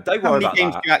 Yeah. Don't How worry many about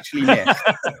games that. do you actually miss?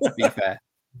 To be fair,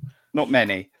 not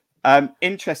many.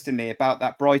 Interestingly, about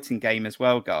that Brighton game as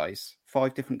well, guys.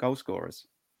 5 different goal scorers.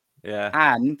 Yeah,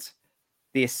 and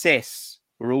the assists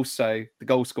were also the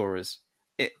goal scorers.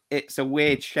 It's a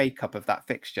weird shake-up of that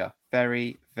fixture.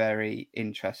 Very, very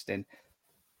interesting.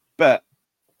 But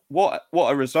what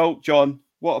a result, John.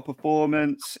 What a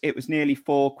performance. It was nearly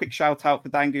 4. Quick shout out for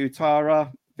Dangu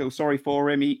Utara. Feel sorry for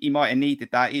him. He might have needed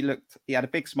that. He had a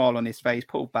big smile on his face,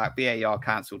 pulled back, VAR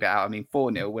cancelled it out. I mean,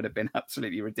 4-0 would have been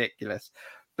absolutely ridiculous.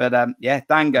 But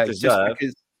Dango, just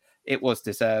because it was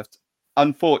deserved.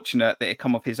 Unfortunate that it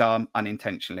come off his arm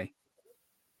unintentionally.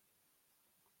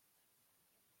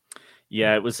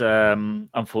 Yeah, it was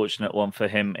unfortunate one for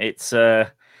him. It's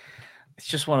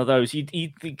just one of those.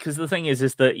 Because the thing is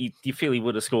that you feel he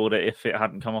would have scored it if it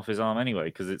hadn't come off his arm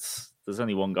anyway. Because there's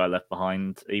only one guy left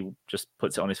behind. He just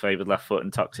puts it on his favoured left foot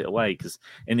and tucks it away. Because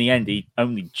in the end, he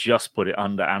only just put it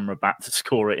under Amrabat to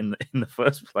score it in the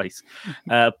first place.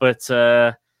 It's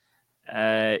a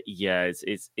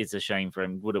shame for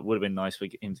him. Would have been nice for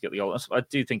him to get the goal. I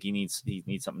do think he needs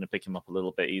something to pick him up a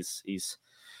little bit.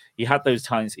 He had those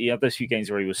times. He had those few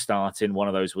games where he was starting. One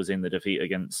of those was in the defeat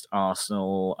against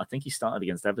Arsenal. I think he started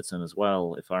against Everton as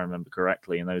well, if I remember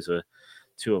correctly. And those are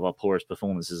 2 of our poorest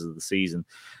performances of the season.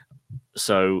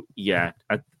 So yeah,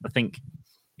 I think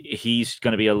he's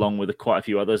going to be along with quite a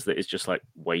few others that is just like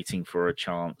waiting for a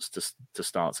chance to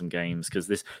start some games, because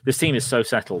this team is so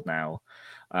settled now.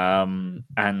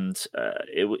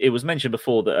 It was mentioned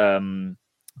before that.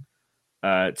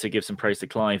 To give some praise to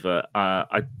Cliver,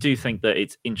 I do think that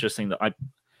it's interesting that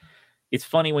it's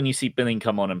funny when you see Billing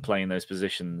come on and play in those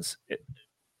positions.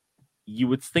 You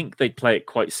would think they'd play it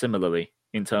quite similarly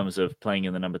in terms of playing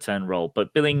in the number 10 role,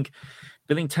 but Billing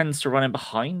tends to run in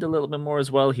behind a little bit more as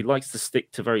well. He likes to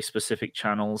stick to very specific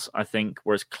channels, I think,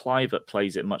 whereas Cliver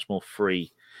plays it much more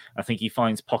free. I think he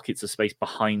finds pockets of space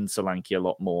behind Solanke a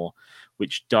lot more,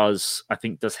 which does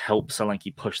help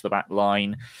Solanke push the back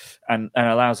line and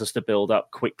allows us to build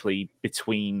up quickly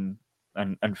between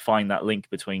and find that link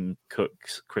between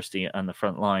Cooks, Christie and the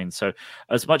front line. So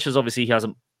as much as obviously he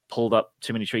hasn't pulled up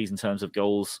too many trees in terms of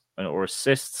goals or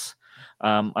assists,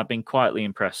 I've been quietly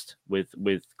impressed with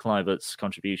Clivert's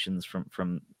contributions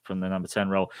from the number 10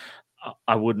 role.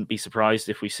 I wouldn't be surprised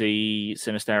if we see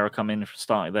Sinistera come in,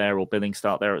 start there, or Billing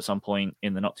start there at some point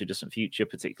in the not too distant future,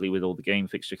 particularly with all the game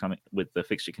fixture coming, with the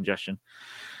fixture congestion.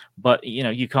 But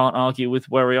you can't argue with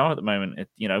where we are at the moment.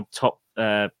 Top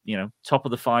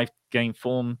of the 5 game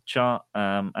form chart,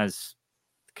 as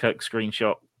Kirk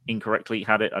screenshot incorrectly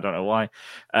had it. I don't know why.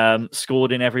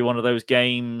 Scored in every one of those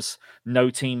games. No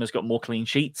team has got more clean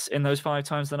sheets in those 5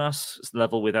 times than us. It's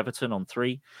level with Everton on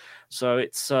 3. So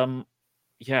it's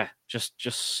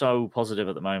just so positive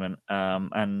at the moment.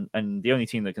 And the only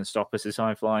team that can stop us is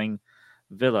high flying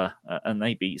Villa, and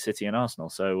they beat City and Arsenal.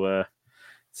 So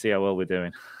see how well we're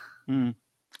doing.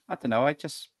 I don't know. I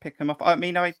just pick them up. I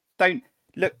mean, I don't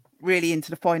look really into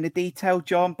the finer detail,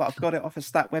 John, but I've got it off a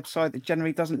stat website that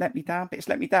generally doesn't let me down, but it's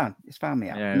let me down. It's found me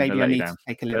out. Yeah, Maybe I need to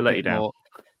take a little bit more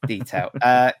detail.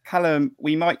 Callum,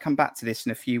 we might come back to this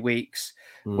in a few weeks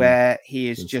where he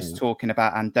is just talking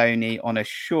about Andoni on a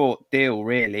short deal,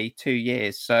 really, 2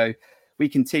 years. So we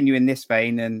continue in this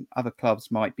vein, and other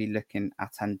clubs might be looking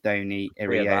at Andoni,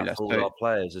 Iraola. For all our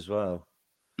players as well.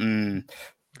 Yeah,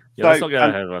 let's not get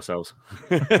ahead of ourselves.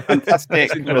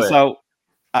 Fantastic result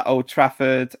at Old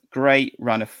Trafford. Great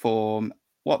run of form.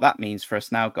 What that means for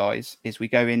us now, guys, is we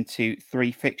go into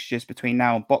 3 fixtures between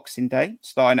now and Boxing Day,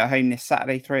 starting at home this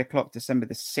Saturday, 3 o'clock, December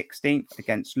the 16th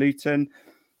against Luton,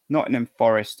 Nottingham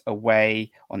Forest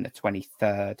away on the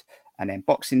 23rd, and then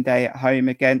Boxing Day at home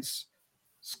against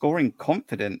scoring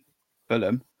confident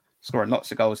Fulham, scoring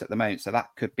lots of goals at the moment. So that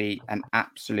could be an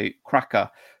absolute cracker.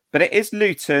 But it is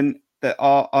Luton that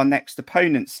are our next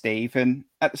opponent, Steve. And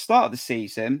at the start of the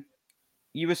season,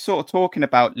 you were sort of talking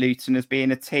about Luton as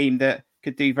being a team that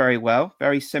could do very well,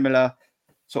 very similar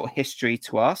sort of history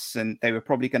to us. And they were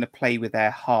probably going to play with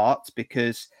their heart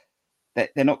because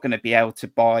they're not going to be able to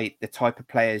buy the type of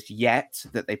players yet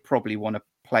that they probably want to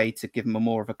play to give them a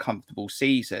more of a comfortable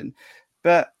season.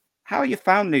 But how have you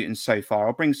found Luton so far?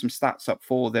 I'll bring some stats up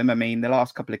for them. I mean, the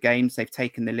last couple of games, they've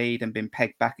taken the lead and been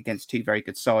pegged back against 2 very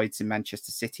good sides in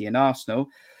Manchester City and Arsenal.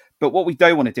 But what we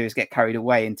don't want to do is get carried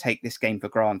away and take this game for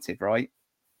granted, right?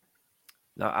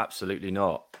 No, absolutely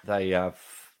not. They have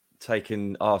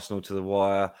taken Arsenal to the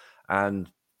wire, and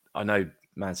I know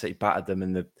Man City battered them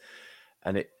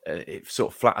and it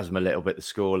sort of flatters them a little bit, the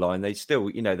scoreline. They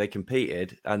still, they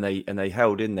competed and they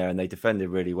held in there and they defended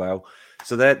really well.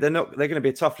 So they're going to be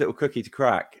a tough little cookie to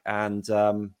crack. And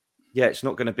it's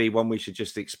not going to be one we should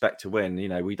just expect to win.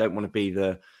 We don't want to be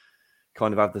the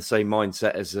kind of have the same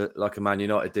mindset as like a Man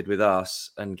United did with us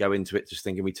and go into it just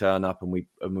thinking we turn up and we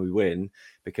win,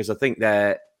 because I think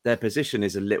their position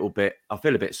is a little bit. I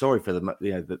feel a bit sorry for them,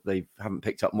 that they haven't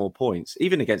picked up more points.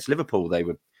 Even against Liverpool, they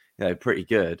were pretty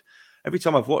good. Every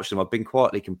time I've watched them, I've been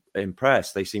quietly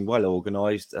impressed. They seem well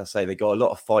organised. I say they got a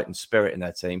lot of fight and spirit in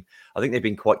their team. I think they've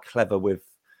been quite clever with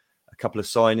a couple of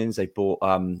signings. They bought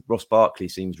Ross Barkley,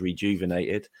 seems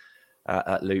rejuvenated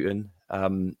at Luton. I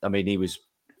mean, he was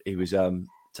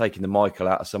taking the Michael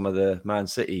out of some of the Man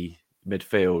City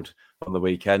midfield on the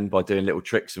weekend by doing little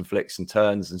tricks and flicks and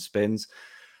turns and spins.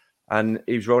 And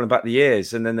he was rolling back the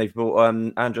years. And then they've brought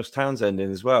Andros Townsend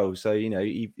in as well. So,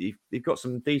 you've got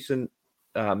some decent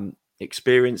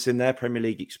experience in there, Premier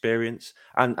League experience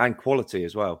and quality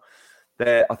as well.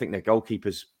 I think their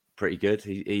goalkeeper's pretty good.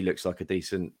 He looks like a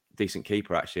decent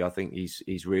keeper, actually. I think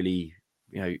he's really,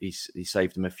 he's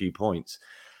saved them a few points.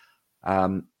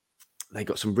 They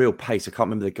got some real pace. I can't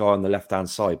remember the guy on the left-hand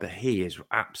side, but he is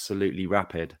absolutely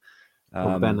rapid.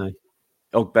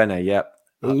 Ogbene, yeah.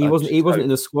 He wasn't in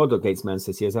the squad against Man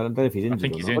City. I don't know if he's injured. I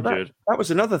think he's or not. injured. That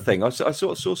was another thing. I sort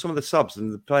of saw some of the subs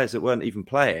and the players that weren't even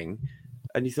playing,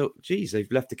 and you thought, geez, they've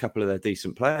left a couple of their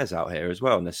decent players out here as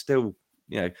well, and they're still,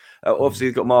 obviously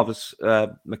they've got marvellous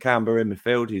McCamber in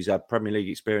midfield, who's had Premier League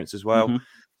experience as well.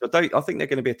 So I think they're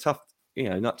going to be a tough,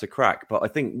 nut to crack. But I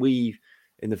think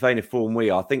in the vein of form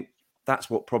I think that's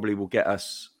what probably will get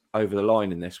us over the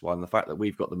line in this one. The fact that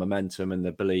we've got the momentum and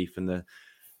the belief and the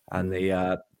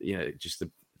just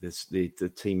the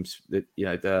teams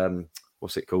that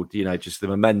what's it called? Just the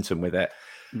momentum with it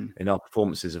in our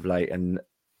performances of late. And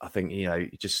I think you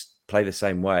just play the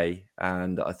same way,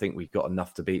 and I think we've got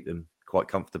enough to beat them quite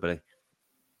comfortably.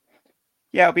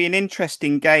 Yeah, it'll be an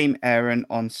interesting game, Aaron,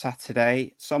 on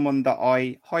Saturday. Someone that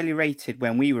I highly rated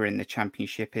when we were in the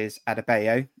Championship is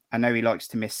Adebayo. I know he likes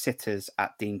to miss sitters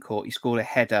at Dean Court. He scored a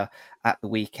header at the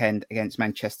weekend against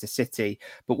Manchester City.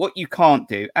 But what you can't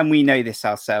do, and we know this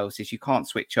ourselves, is you can't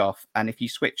switch off. And if you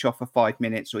switch off for 5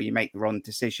 minutes or you make the wrong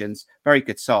decisions, very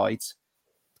good sides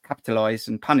capitalise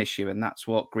and punish you. And that's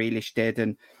what Grealish did.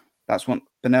 And that's what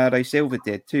Bernardo Silva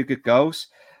did. 2 good goals.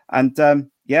 And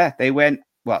they went.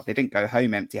 Well, they didn't go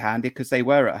home empty-handed because they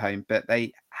were at home, but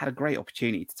they had a great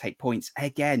opportunity to take points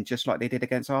again, just like they did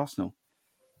against Arsenal.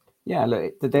 Yeah,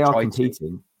 look, they are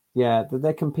competing. Yeah,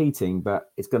 they're competing,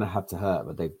 but it's going to have to hurt.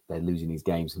 But they're losing these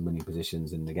games and winning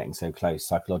positions, and they're getting so close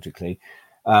psychologically.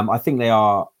 I think they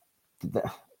are.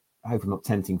 I hope I'm not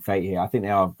tempting fate here. I think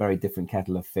they are a very different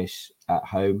kettle of fish at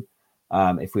home.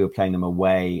 If we were playing them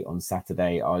away on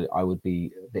Saturday, I would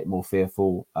be a bit more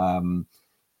fearful.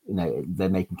 They're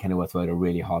making Kenilworth Road a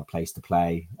really hard place to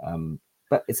play.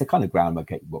 But it's a kind of ground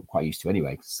we're quite used to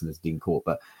anyway, because there's Dean Court.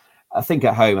 But I think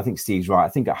at home, I think Steve's right. I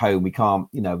think at home we can't.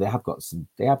 They have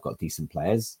got decent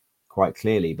players, quite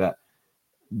clearly. But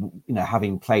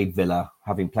having played Villa,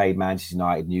 having played Manchester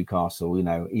United, Newcastle,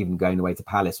 even going away to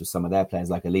Palace with some of their players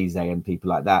like Elise and people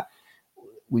like that,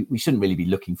 we shouldn't really be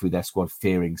looking through their squad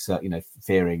fearing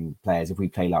players. If we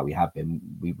play like we have been,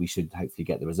 we should hopefully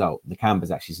get the result. The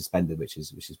Canber's actually suspended, which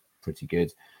is pretty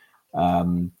good.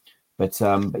 But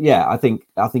yeah, I think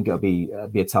it'll be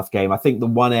a tough game. I think the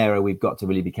one area we've got to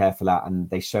really be careful at, and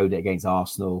they showed it against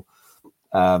Arsenal,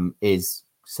 is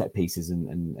set pieces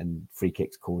and free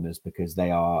kicks, corners, because they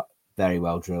are very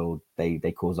well drilled. They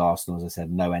cause Arsenal, as I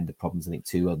said, no end of problems. I think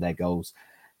 2 of their goals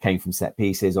came from set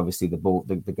pieces. Obviously, the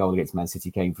goal against Man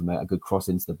City came from a good cross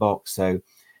into the box. So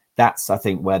that's, I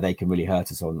think, where they can really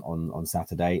hurt us on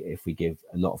Saturday, if we give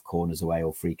a lot of corners away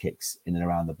or free kicks in and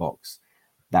around the box.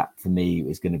 That, for me,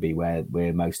 is going to be where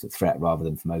we're most at threat rather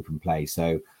than from open play.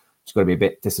 So it's got to be a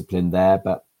bit disciplined there.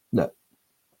 But look,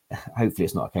 hopefully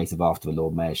it's not a case of after the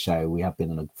Lord Mayor's show. We have been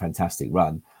on a fantastic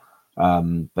run.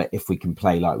 But if we can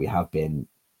play like we have been,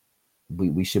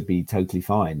 we should be totally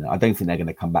fine. I don't think they're going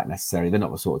to come back necessarily. They're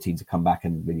not the sort of team to come back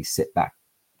and really sit back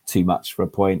too much for a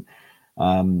point.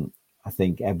 I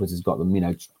think Edwards has got them,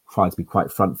 trying to be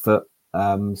quite front foot.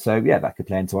 So yeah, that could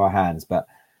play into our hands. But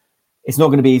it's not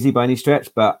going to be easy by any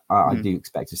stretch. But I do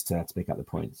expect us to pick up the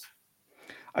points.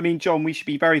 I mean, John, we should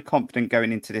be very confident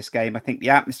going into this game. I think the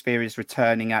atmosphere is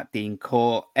returning at Dean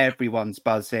Court. Everyone's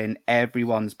buzzing.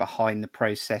 Everyone's behind the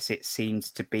process. It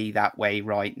seems to be that way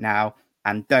right now.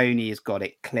 Andoni has got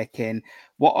it clicking.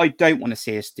 What I don't want to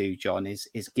see us do, John, is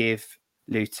give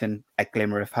Luton a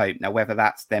glimmer of hope. Now, whether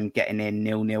that's them getting in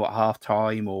 0-0 at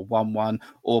half-time or 1-1,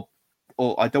 or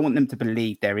I don't want them to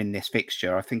believe they're in this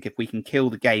fixture. I think if we can kill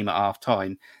the game at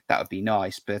half-time, that would be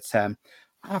nice. But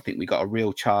I think we got a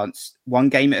real chance, one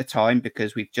game at a time,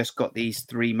 because we've just got these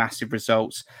 3 massive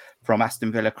results from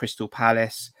Aston Villa, Crystal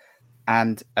Palace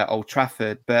and at Old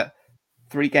Trafford. But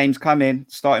 3 games coming,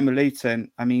 starting with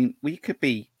Luton. I mean, we could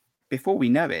be, before we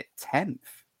know it, 10th.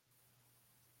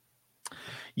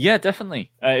 Yeah,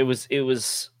 definitely. It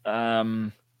was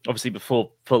obviously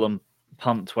before Fulham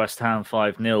pumped West Ham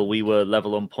 5-0, we were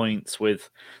level on points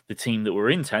with the team that were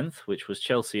in 10th, which was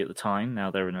Chelsea at the time. Now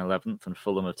they're in 11th and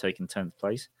Fulham have taken 10th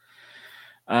place.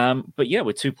 But yeah,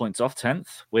 we're 2 points off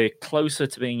 10th. We're closer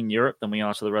to being in Europe than we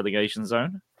are to the relegation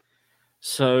zone.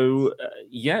 So,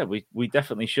 yeah, we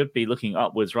definitely should be looking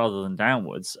upwards rather than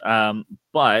downwards.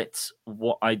 But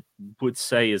what I would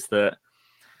say is that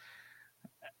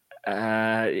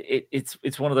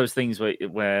it's one of those things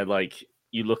where like,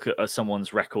 you look at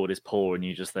someone's record is poor and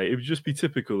you just say, it would just be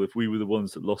typical if we were the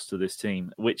ones that lost to this team,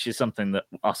 which is something that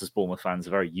us as Bournemouth fans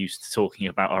are very used to talking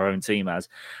about our own team as.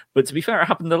 But to be fair, it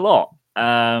happened a lot.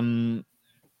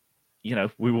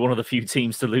 We were one of the few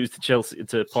teams to lose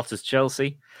to Potter's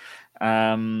Chelsea.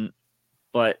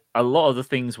 But a lot of the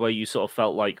things where you sort of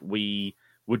felt like we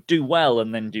would do well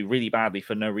and then do really badly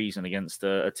for no reason against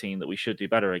a team that we should do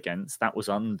better against, that was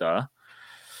under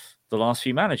the last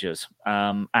few managers.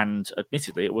 And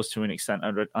admittedly, it was to an extent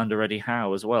under Eddie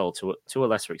Howe as well, to a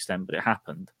lesser extent, but it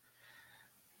happened.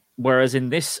 Whereas in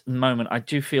this moment, I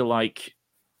do feel like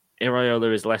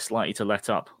Iraola is less likely to let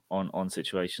up on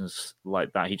situations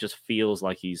like that. He just feels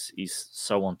like he's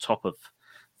so on top of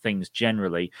things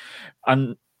generally.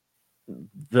 And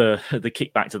the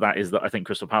kickback to that is that I think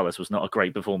Crystal Palace was not a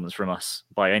great performance from us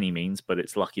by any means, but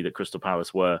it's lucky that Crystal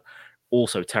Palace were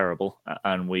also terrible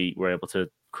and we were able to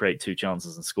create 2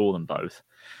 chances and score them both.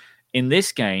 In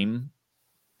this game,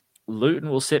 Luton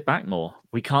will sit back more.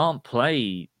 We can't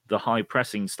play the high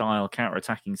pressing style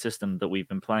counter-attacking system that we've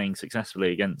been playing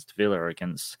successfully against Villa,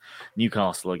 against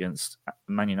Newcastle, against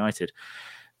Man United.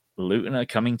 Luton are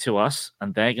coming to us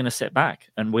and they're going to sit back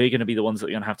and we're going to be the ones that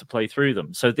are going to have to play through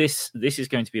them. So this is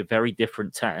going to be a very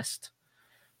different test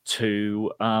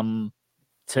to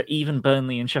even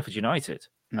Burnley and Sheffield United.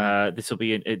 This will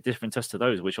be a different test to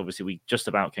those, which obviously we just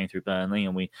about came through Burnley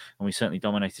and we certainly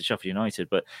dominated Sheffield United.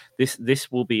 But this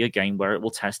will be a game where it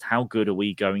will test how good are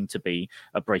we going to be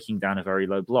at breaking down a very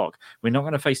low block. We're not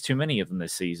going to face too many of them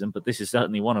this season, but this is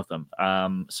certainly one of them.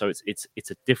 So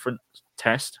it's a different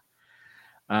test,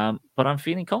 but I'm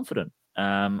feeling confident.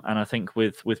 And I think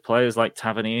with players like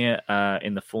Tavernier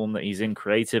in the form that he's in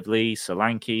creatively,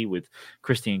 Solanke with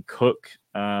Christian Cook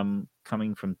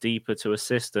coming from deeper to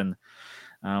assist, and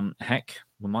heck,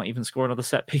 we might even score another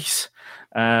set piece.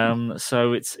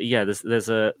 So it's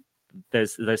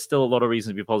there's still a lot of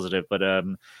reason to be positive, but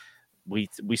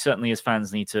we certainly as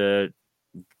fans need to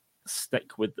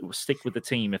stick with the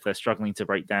team if they're struggling to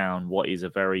break down what is a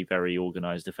very, very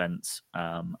organised defence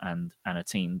and a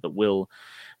team that will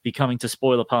be coming to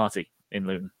spoil a party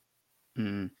in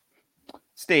Luton.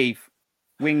 Steve,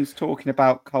 Wings talking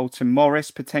about Colton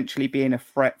Morris potentially being a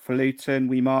threat for Luton.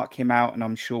 We mark him out, and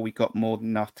I'm sure we got more than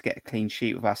enough to get a clean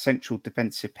sheet with our central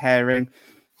defensive pairing.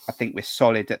 I think we're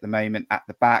solid at the moment at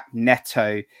the back.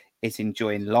 Neto is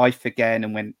enjoying life again,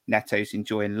 and when Neto's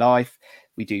enjoying life,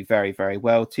 we do very, very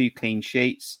well. 2 clean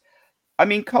sheets. I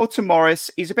mean, Colton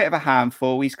Morris, he's a bit of a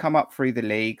handful. He's come up through the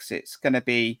leagues. It's going to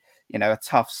be, a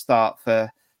tough start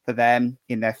for them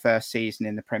in their first season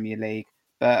in the Premier League.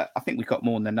 But I think we've got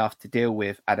more than enough to deal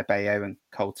with Adebayo and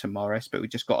Colton Morris, but we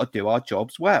just got to do our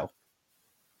jobs well.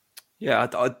 Yeah,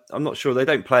 I'm not sure. They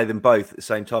don't play them both at the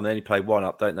same time. They only play one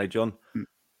up, don't they, John?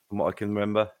 From what I can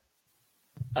remember.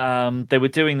 They were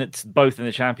doing that both in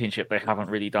the Championship. They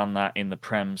haven't really done that in the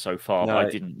Prem so far. No. But I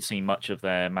didn't see much of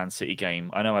their Man City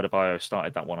game. I know Adebayo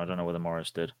started that one. I don't know whether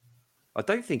Morris did. I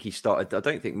don't think he started. I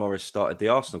don't think Morris started the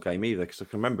Arsenal game either, because I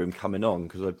can remember him coming on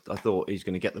because I thought he's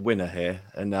going to get the winner here,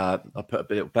 and I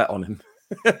put a little bet on him.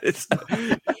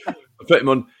 I put him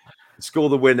on score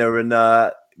the winner and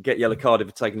get yellow carded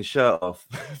for taking the shirt off.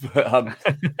 But,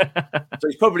 so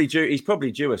he's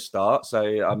probably due a start.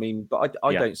 So I mean, but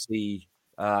I don't see.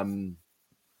 I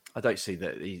don't see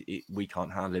that we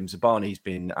can't handle him. Zabani's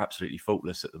been absolutely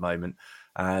faultless at the moment,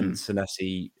 and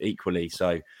Senesi equally.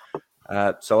 So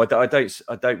I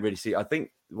don't really see. I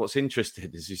think what's interesting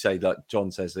is you say, like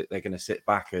John says, that they're going to sit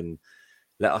back and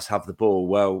let us have the ball.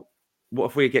 Well, what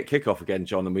if we get kickoff again,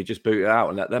 John, and we just boot it out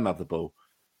and let them have the ball?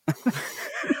 Do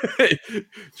you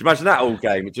imagine that all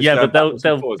game? But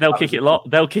they'll kick it long.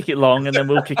 They'll kick it long, and then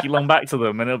we'll kick it long back to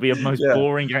them, and it'll be a most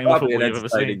boring game of football you've ever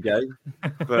seen. Game.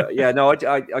 But yeah, no,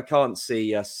 I can't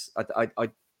see us.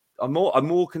 I'm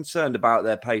more concerned about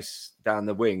their pace down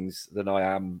the wings than I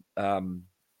am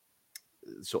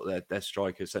sort of their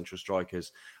strikers, central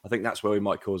strikers. I think that's where we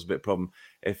might cause a bit of problem.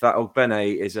 If that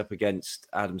Ogbene is up against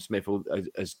Adam Smith, or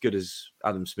as good as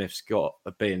Adam Smith's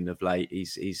been of late,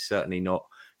 he's certainly not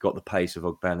got the pace of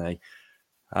Ogbene.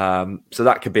 So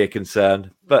that could be a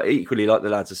concern. But equally, like the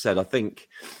lads have said, I think,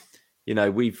 we're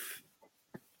the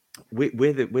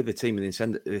team in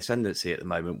the ascendancy at the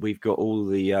moment. We've got all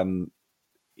the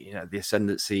the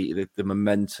ascendancy, the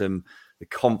momentum, the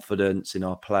confidence in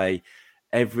our play.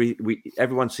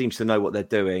 Everyone seems to know what they're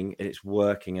doing, and it's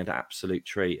working an absolute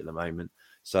treat at the moment.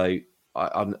 So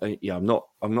I'm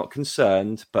not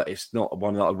concerned, but it's not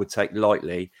one that I would take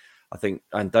lightly. I think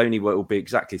Andoni will be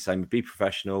exactly the same. Be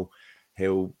professional.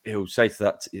 He'll say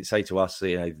to us,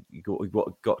 you've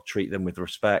got to treat them with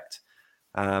respect,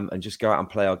 and just go out and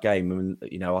play our game. And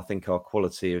I think our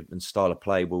quality and style of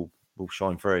play will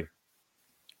shine through.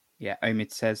 Yeah,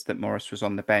 Omid says that Morris was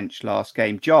on the bench last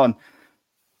game. John,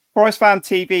 Forest Fan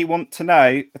TV want to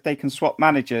know if they can swap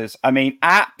managers. I mean,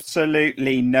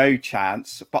 absolutely no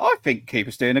chance. But I think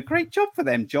Cooper's doing a great job for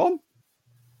them, John.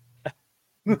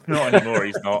 Not anymore.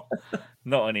 He's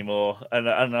not anymore. And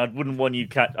I wouldn't want you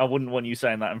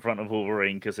saying that in front of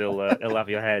Wolverine, because he'll have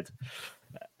your head.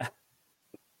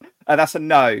 That's a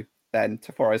no then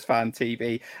to Forest Fan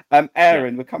TV.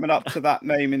 Aaron, we're coming up to that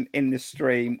moment in the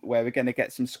stream where we're going to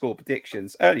get some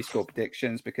early score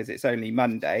predictions, because it's only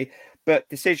Monday. But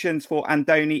decisions for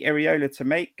Andoni Iraola to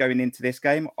make going into this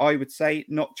game, I would say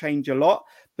not change a lot.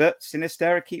 But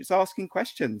Sinistera keeps asking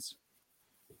questions.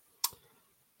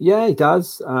 Yeah, he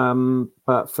does.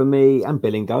 But for me, and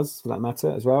Billing does for that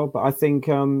matter as well. But I think,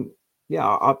 we've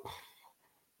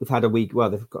had a week. Well,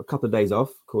 they've got a couple of days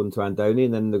off, according to Andoni,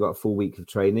 and then they've got a full week of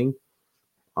training.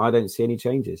 I don't see any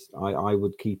changes. I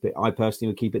would keep it. I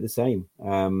personally would keep it the same.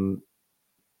 I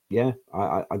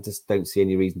just don't see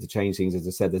any reason to change things. As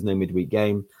I said, there's no midweek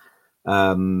game.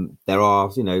 There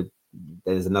are,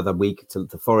 there's another week to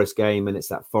the Forest game, and it's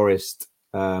that Forest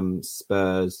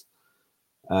Spurs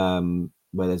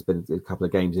where there's been a couple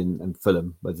of games and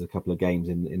Fulham, where there's a couple of games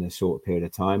in a short period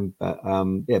of time. But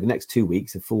the next 2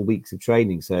 weeks are full weeks of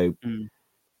training. So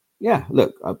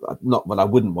look, not that I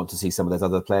wouldn't want to see some of those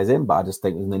other players in, but I just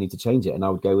think there's no need to change it, and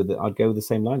I'd go with the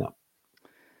same lineup.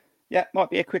 Yeah, might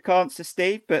be a quick answer,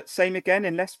 Steve, but same again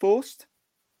in less forced.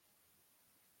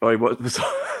 Sorry, what was?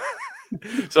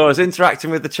 So I was interacting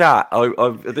with the chat. I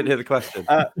didn't hear the question.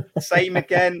 Same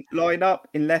again, lineup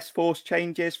in less forced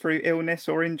changes through illness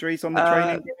or injuries on the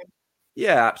training game.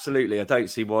 Yeah, absolutely. I don't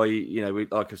see why.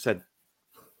 Like I said,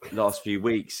 last few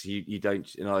weeks, you don't.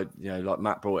 Like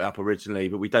Matt brought it up originally,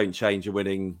 but we don't change a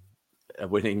winning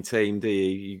team, do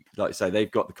you? Like I say, they've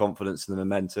got the confidence and the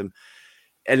momentum.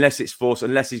 Unless it's forced,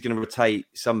 unless he's going to rotate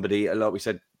somebody, like we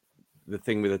said, the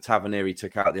thing with the Tavernier he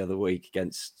took out the other week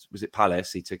against, was it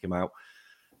Palace? He took him out.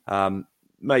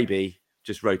 Maybe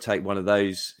just rotate one of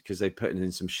those because they're putting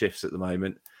in some shifts at the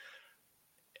moment.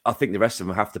 I think the rest of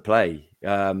them have to play.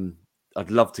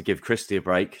 I'd love to give Christie a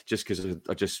break just because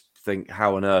I just think,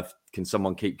 how on earth can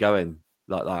someone keep going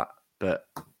like that?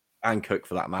 And Cook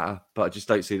for that matter. But I just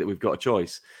don't see that we've got a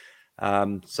choice.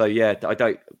 So yeah, I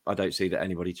don't see that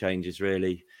anybody changes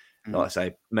really. Like I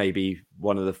say, maybe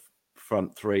one of the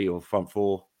front three or front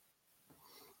four.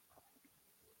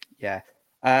 Yeah.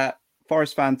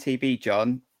 Forest Fan TV,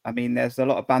 John. I mean, there's a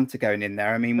lot of banter going in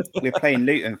there. I mean, we're playing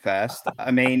Luton first. I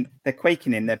mean, they're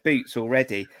quaking in their boots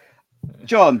already.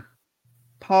 John,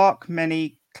 Park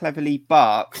Many Cleverly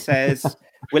Bark says,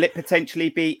 will it potentially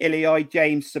be Ilya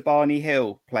James Sabani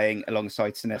Hill playing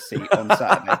alongside Senesi on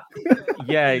Saturday?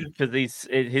 Yeah, because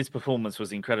his performance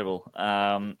was incredible.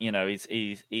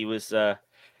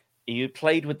 He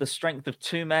played with the strength of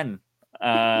two men. He's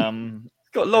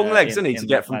got long legs, isn't he, to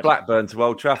get from Blackburn to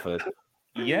Old Trafford?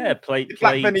 Yeah, played.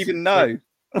 Blackburn even know?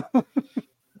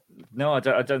 No, I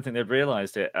don't think they've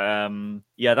realised it.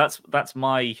 Yeah, that's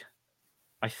my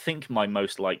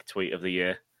most liked tweet of the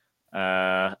year.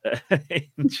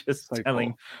 Just So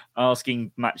telling, cool.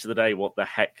 asking Match of the Day what the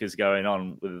heck is going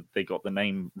on. They got the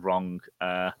name wrong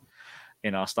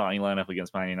in our starting lineup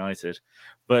against Man United,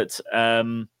 but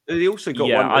they also got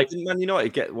one. Didn't Man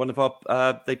United get one of our?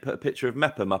 They put a picture of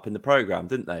Mepham up in the programme,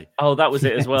 didn't they? Oh, that was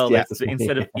it as well. Yeah.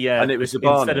 Instead of and it was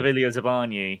Zabani. Instead of Ilya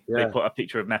Zabani, Yeah. They put a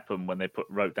picture of Mepham when they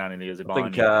wrote down Ilya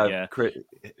Zabani. I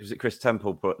think Chris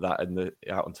Temple put that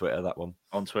out on Twitter. That one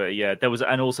on Twitter. Yeah, there was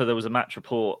a match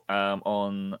report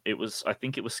on. I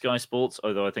think it was Sky Sports,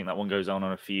 although I think that one goes on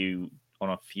a few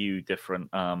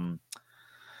different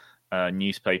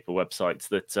newspaper websites.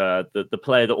 That the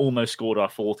player that almost scored our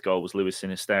fourth goal was Luis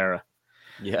Sinisterra.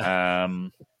 Yeah.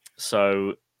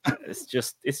 So it's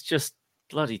just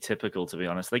bloody typical, to be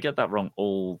honest. They get that wrong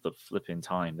all the flipping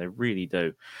time. They really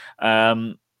do.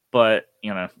 But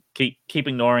keep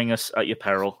ignoring us at your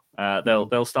peril.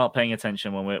 They'll start paying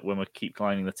attention when we keep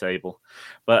climbing the table.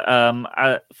 But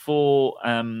for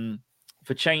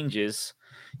changes,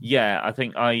 yeah, I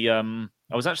think I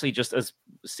was actually, just as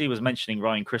Steve was mentioning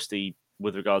Ryan Christie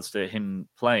with regards to him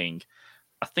playing,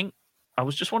 I think I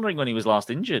was just wondering when he was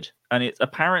last injured, and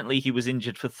apparently he was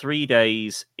injured for 3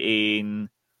 days in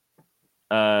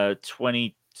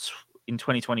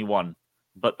 2021,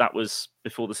 but that was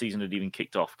before the season had even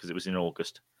kicked off because it was in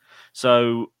August.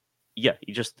 So yeah,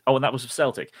 and that was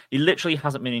Celtic. He literally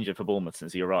hasn't been injured for Bournemouth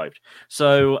since he arrived.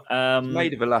 So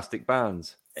made of elastic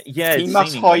bands. Yeah, he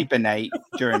must hibernate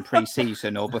during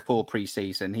pre-season or before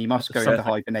pre-season. He must go into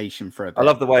hibernation for a bit. I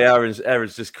love the way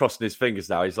Aaron's just crossing his fingers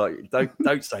now. He's like,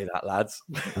 "Don't say that, lads."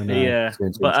 Yeah,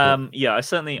 but yeah, I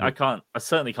certainly can't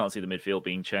see the midfield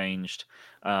being changed.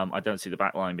 I don't see the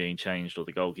back line being changed or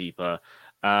the goalkeeper.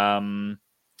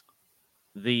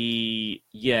 The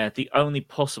only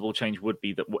possible change would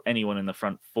be that anyone in the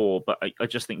front four, but I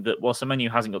just think that while Semenyo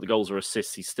hasn't got the goals or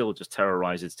assists, he still just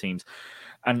terrorizes teams.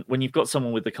 And when you've got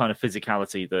someone with the kind of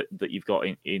physicality that you've got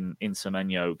in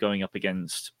Semenyo going up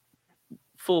against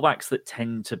fullbacks that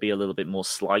tend to be a little bit more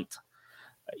slight,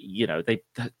 the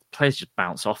players just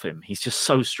bounce off him. He's just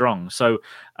so strong. So,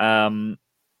 and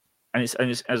it's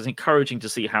encouraging to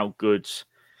see how good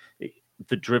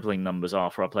the dribbling numbers are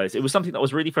for our players. It was something that I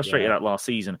was really frustrated at last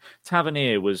season.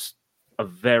 Tavernier was a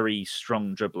very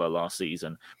strong dribbler last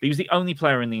season, but he was the only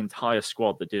player in the entire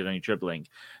squad that did any dribbling.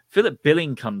 Philip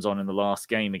Billing comes on in the last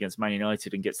game against Man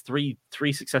United and gets three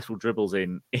successful dribbles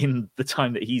in the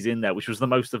time that he's in there, which was the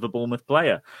most of a Bournemouth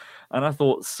player. And I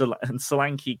thought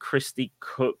Solanke, Christie,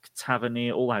 Cook,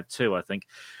 Tavernier all had 2, I think.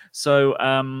 So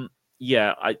I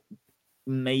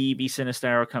maybe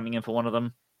Sinisterra coming in for one of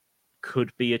them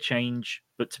could be a change,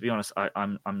 but to be honest,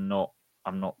 I'm not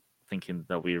thinking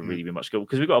there'll be really be much good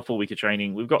because we've got a full week of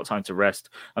training, we've got time to rest.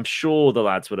 I'm sure the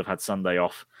lads would have had Sunday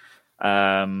off.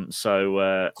 Yeah,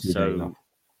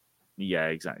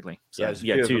 exactly. So,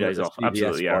 2 days off.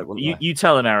 Absolutely. Yeah. You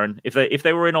tell him, Aaron, if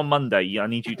they were in on Monday, I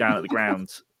need you down at the ground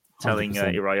telling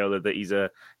Iraola that he's an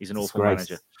awful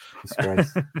manager.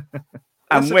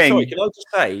 And sorry, can I just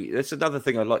say, that's another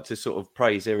thing I'd like to sort of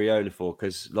praise Iraola for,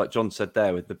 because like John said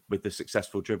there with the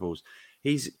successful dribbles,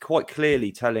 he's quite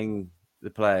clearly telling the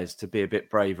players to be a bit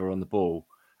braver on the ball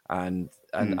and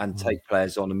take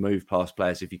players on and move past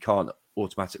players if you can't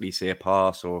automatically see a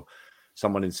pass or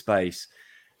someone in space.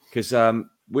 Because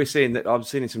we're seeing that, I'm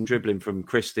seeing some dribbling from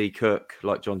Christie, Cook,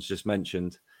 like John's just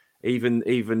mentioned,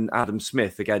 even Adam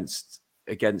Smith against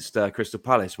Crystal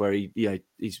Palace, where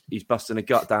he's busting a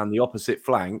gut down the opposite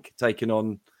flank, taking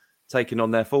on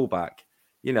their fullback.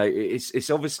 it's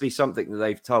obviously something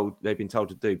that they've been told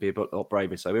to do, be a lot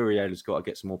braver. So Iraola's got to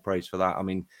get some more praise for that. I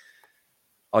mean,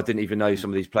 I didn't even know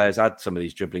some of these players had some of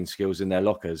these dribbling skills in their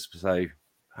lockers. So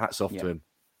hats off to him.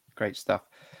 Great stuff.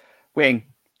 Wing,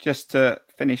 just to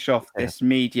finish off this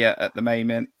media at the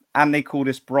moment, and they called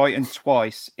us Brighton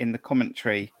twice in the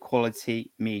commentary,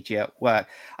 quality media work.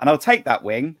 And I'll take that,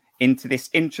 Wing, into this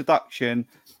introduction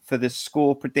for the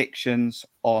score predictions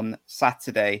on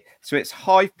Saturday. So it's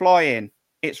high flying.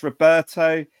 It's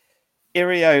Roberto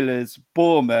Iraola's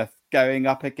Bournemouth going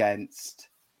up against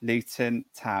Luton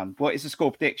Town. What is the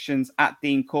score predictions at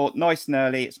Dean Court? Nice and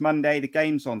early. It's Monday. The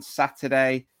game's on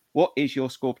Saturday. What is your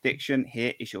score prediction?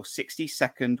 Here is your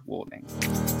 60-second warning.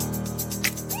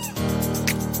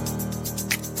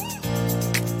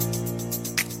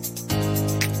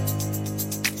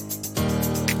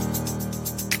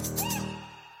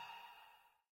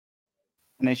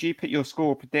 And as you put your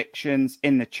score predictions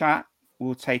in the chat,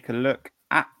 we'll take a look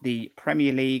at the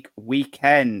Premier League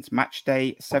weekend, match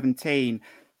day 17.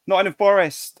 Nottingham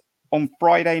Forest on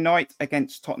Friday night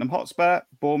against Tottenham Hotspur,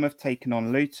 Bournemouth taking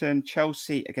on Luton,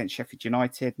 Chelsea against Sheffield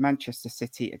United, Manchester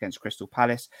City against Crystal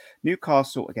Palace,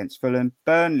 Newcastle against Fulham,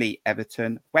 Burnley,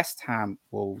 Everton, West Ham,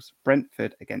 Wolves,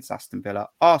 Brentford against Aston Villa,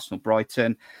 Arsenal,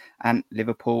 Brighton, and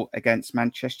Liverpool against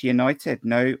Manchester United.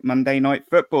 No Monday night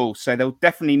football, so there'll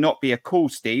definitely not be a call,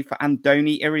 Steve, for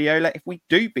Andoni Iraola if we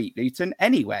do beat Luton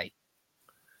anyway.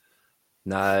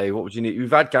 No, what would you need?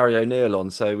 We've had Gary O'Neill on,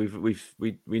 so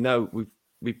we know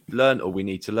we've learned all we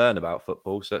need to learn about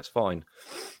football, so it's fine.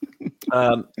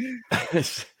 I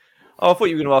thought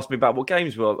you were going to ask me about what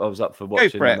games I was up for watching.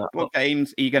 Go for it. What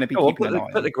games are you going to be keeping an eye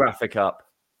on? Put the graphic up.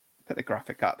 Put the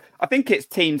graphic up. I think it's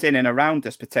teams in and around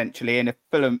us potentially, and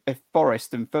if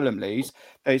Forest and Fulham lose,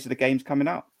 those are the games coming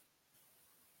up.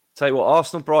 Tell you what,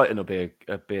 Arsenal Brighton will be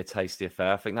a tasty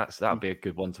affair. I think that'll be a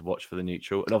good one to watch for the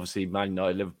neutral, and obviously Man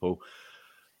United Liverpool.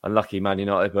 Unlucky Man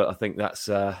United, but I think that's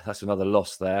another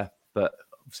loss there. But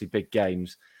obviously big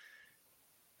games.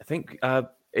 I think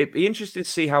it'd be interesting to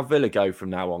see how Villa go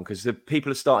from now on, because the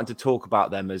people are starting to talk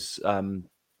about them as I mean,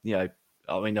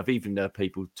 I've even heard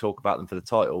people talk about them for the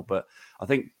title, but I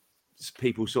think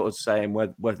people sort of saying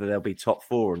whether they'll be top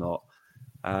four or not.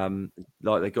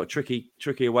 Like they've got a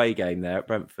tricky away game there at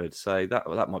Brentford, so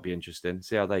that might be interesting.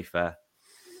 See how they fare.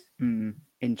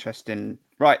 Interesting.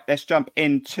 Right, let's jump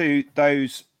into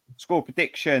those score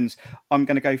predictions. I'm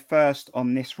going to go first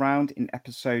on this round in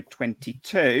episode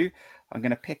 22. I'm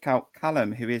going to pick out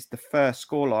Callum, who is the first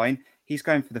scoreline. He's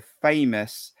going for the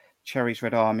famous Cherries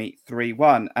Red Army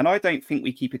 3-1. And I don't think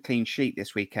we keep a clean sheet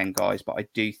this weekend, guys, but I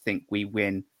do think we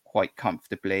win quite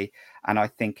comfortably. And I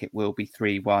think it will be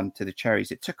 3-1 to the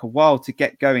Cherries. It took a while to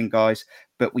get going, guys,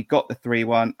 but we got the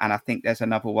 3-1. And I think there's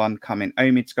another one coming.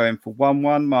 Omid's going for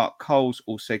 1-1. Mark Cole's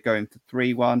also going for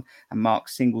 3-1. And Mark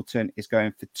Singleton is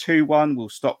going for 2-1. We'll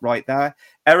stop right there.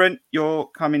 Erin, you're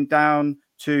coming down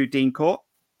to Dean Court.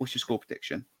 What's your score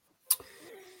prediction?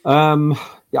 Another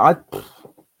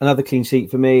clean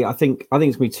sheet for me. I think it's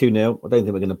going to be 2-0. I don't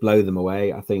think we're going to blow them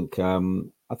away. I think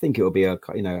it will be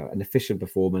an efficient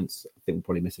performance. I think we'll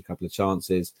probably miss a couple of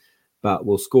chances, but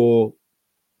we'll score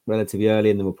relatively early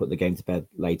and then we'll put the game to bed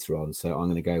later on. So I'm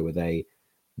going to go with a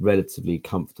relatively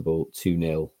comfortable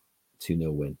 2-0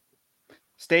 win.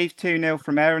 Steve, 2-0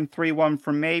 from Aaron, 3-1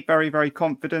 from me. Very, very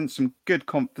confident. Some good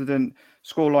confident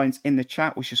score lines in the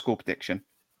chat. What's your score prediction?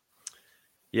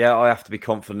 Yeah, I have to be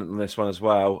confident on this one as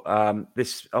well.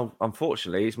 This,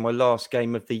 unfortunately, is my last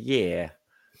game of the year.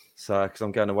 So, because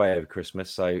I'm going away over Christmas,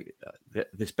 so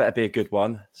this better be a good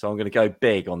one. So I'm going to go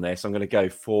big on this. I'm going to go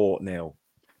 4-0.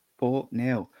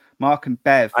 4-0. Mark and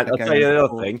Bev. And I'll tell you the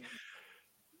other thing.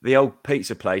 The old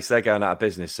pizza place, they're going out of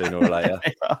business sooner or later.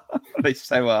 They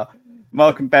so are.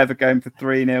 Mark and Bev are going for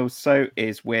 3-0. So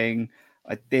is Wing.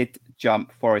 I did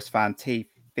jump Forest fan TV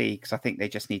because I think they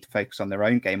just need to focus on their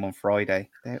own game on Friday.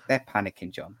 They're panicking,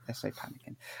 John. They're so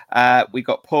panicking. We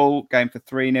got Paul going for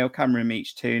 3-0. Cameron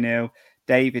Meach 2-0.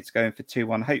 David's going for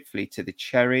 2-1, hopefully to the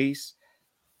Cherries.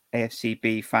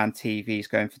 AFCB Fan TV is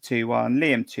going for 2-1.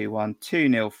 Liam 2-1.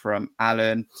 2-0 from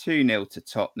Alan. 2-0 to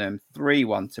Tottenham.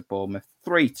 3-1 to Bournemouth.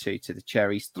 3-2 to the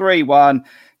Cherries. 3-1.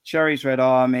 Cherries Red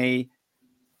Army.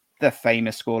 The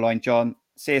famous scoreline, John.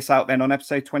 See us out then on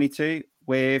episode 22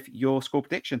 with your score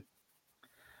prediction.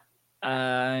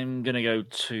 I'm going to go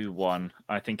 2-1.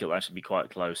 I think it'll actually be quite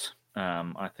close.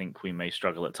 I think we may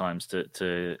struggle at times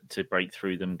to break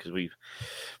through them because we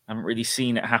haven't really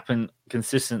seen it happen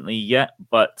consistently yet.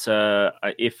 But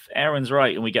if Aaron's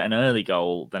right and we get an early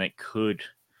goal, then it could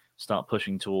start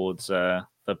pushing towards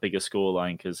the bigger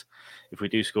scoreline, because if we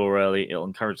do score early, it'll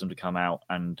encourage them to come out,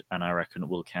 and I reckon it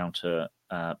will counter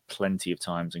plenty of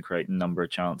times and create a number of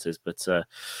chances. But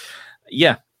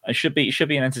yeah, it should be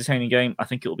an entertaining game. I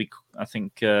think it'll be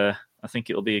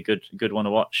a good one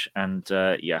to watch, and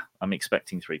yeah, I'm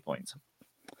expecting 3 points.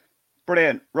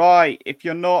 Brilliant. Right. If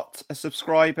you're not a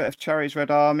subscriber of Cherries Red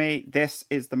Army, this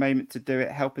is the moment to do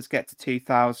it. Help us get to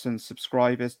 2,000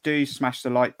 subscribers. Do smash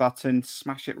the like button.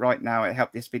 Smash it right now. It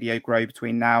helped this video grow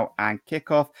between now and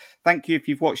kickoff. Thank you if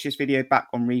you've watched this video back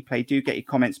on replay. Do get your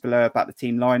comments below about the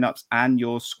team lineups and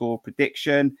your score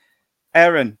prediction.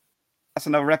 Aaron, that's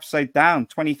another episode down.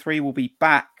 23 will be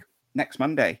back next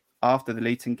Monday after the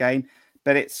Luton game.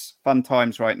 But it's fun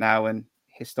times right now and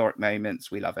historic moments.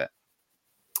 We love it.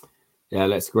 Yeah,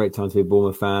 it's a great time to be a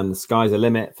Bournemouth fan. The sky's the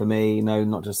limit for me,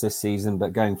 not just this season,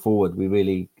 but going forward.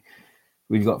 We've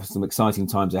got some exciting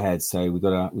times ahead, so we've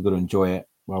got to enjoy it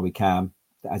while we can.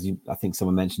 I think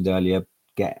someone mentioned earlier,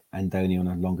 get Andoni on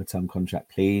a longer term contract,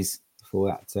 please, before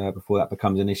that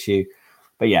becomes an issue.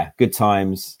 But yeah, good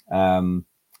times, and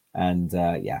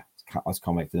yeah, I just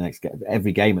can't wait for the next game.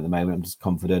 Every game at the moment, I'm just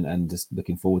confident and just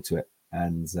looking forward to it.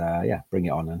 And yeah, bring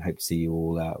it on, and hope to see you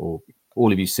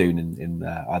all of you soon in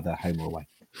either home or away.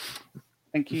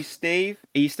 Thank you, Steve.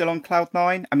 Are you still on cloud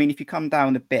 9? I mean, if you come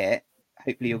down a bit,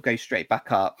 hopefully you'll go straight back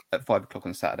up at 5 o'clock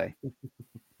on Saturday.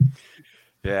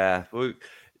 Yeah, well,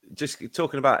 just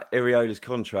talking about Iraola's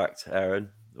contract, Aaron.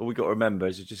 All we got to remember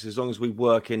is just as long as we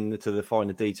work into the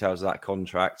finer details of that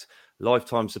contract,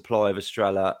 lifetime supply of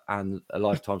Estrella and a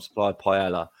lifetime supply of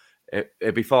Paella,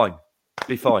 it'd be fine.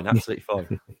 Be fine, absolutely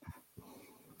fine.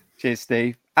 Cheers,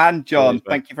 Steve. And John, Cheers,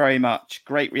 thank you very much.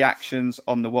 Great reactions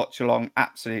on the watch along.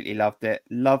 Absolutely loved it.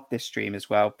 Loved this stream as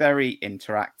well. Very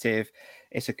interactive.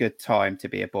 It's a good time to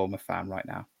be a Bournemouth fan right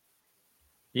now.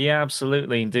 Yeah,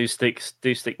 absolutely. And do stick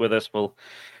with us. We'll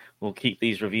keep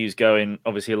these reviews going.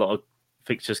 Obviously, a lot of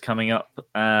fixtures coming up.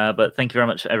 But thank you very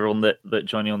much to everyone that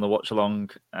joined you on the watch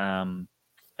along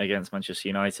against Manchester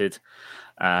United.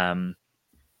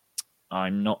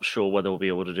 I'm not sure whether we'll be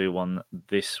able to do one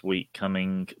this week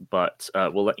coming, but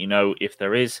we'll let you know if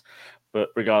there is.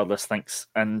 But regardless, thanks.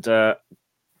 And go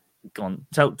on,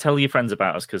 tell your friends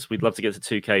about us, because we'd love to get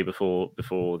to 2K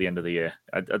before the end of the year.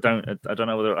 I don't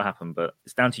know whether it'll happen, but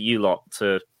it's down to you lot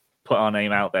to put our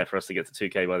name out there for us to get to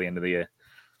 2K by the end of the year.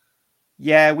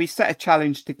 Yeah, we set a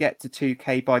challenge to get to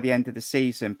 2K by the end of the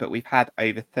season, but we've had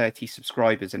over 30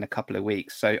 subscribers in a couple of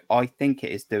weeks. So I think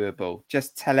it is doable.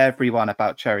 Just tell everyone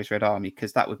about Cherries Red Army,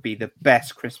 because that would be the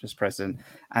best Christmas present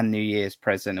and New Year's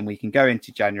present. And we can go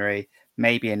into January,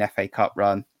 maybe an FA Cup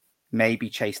run, maybe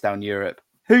chase down Europe.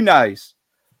 Who knows?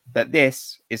 But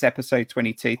this is episode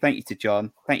 22. Thank you to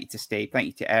John. Thank you to Steve. Thank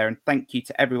you to Aaron. Thank you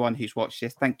to everyone who's watched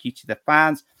this. Thank you to the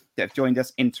fans that have joined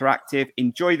us interactive.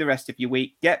 Enjoy the rest of your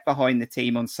week. Get behind the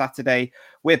team on Saturday.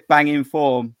 We're banging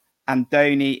form.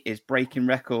 Andoni is breaking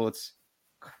records.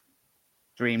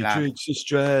 Dreamland. He drinks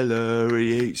Estrella,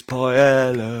 he eats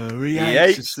Paella, he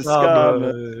hates the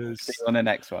Scummers. See you on the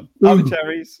next one. Up the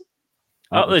cherries.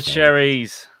 Up the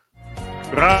cherries.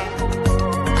 Ra-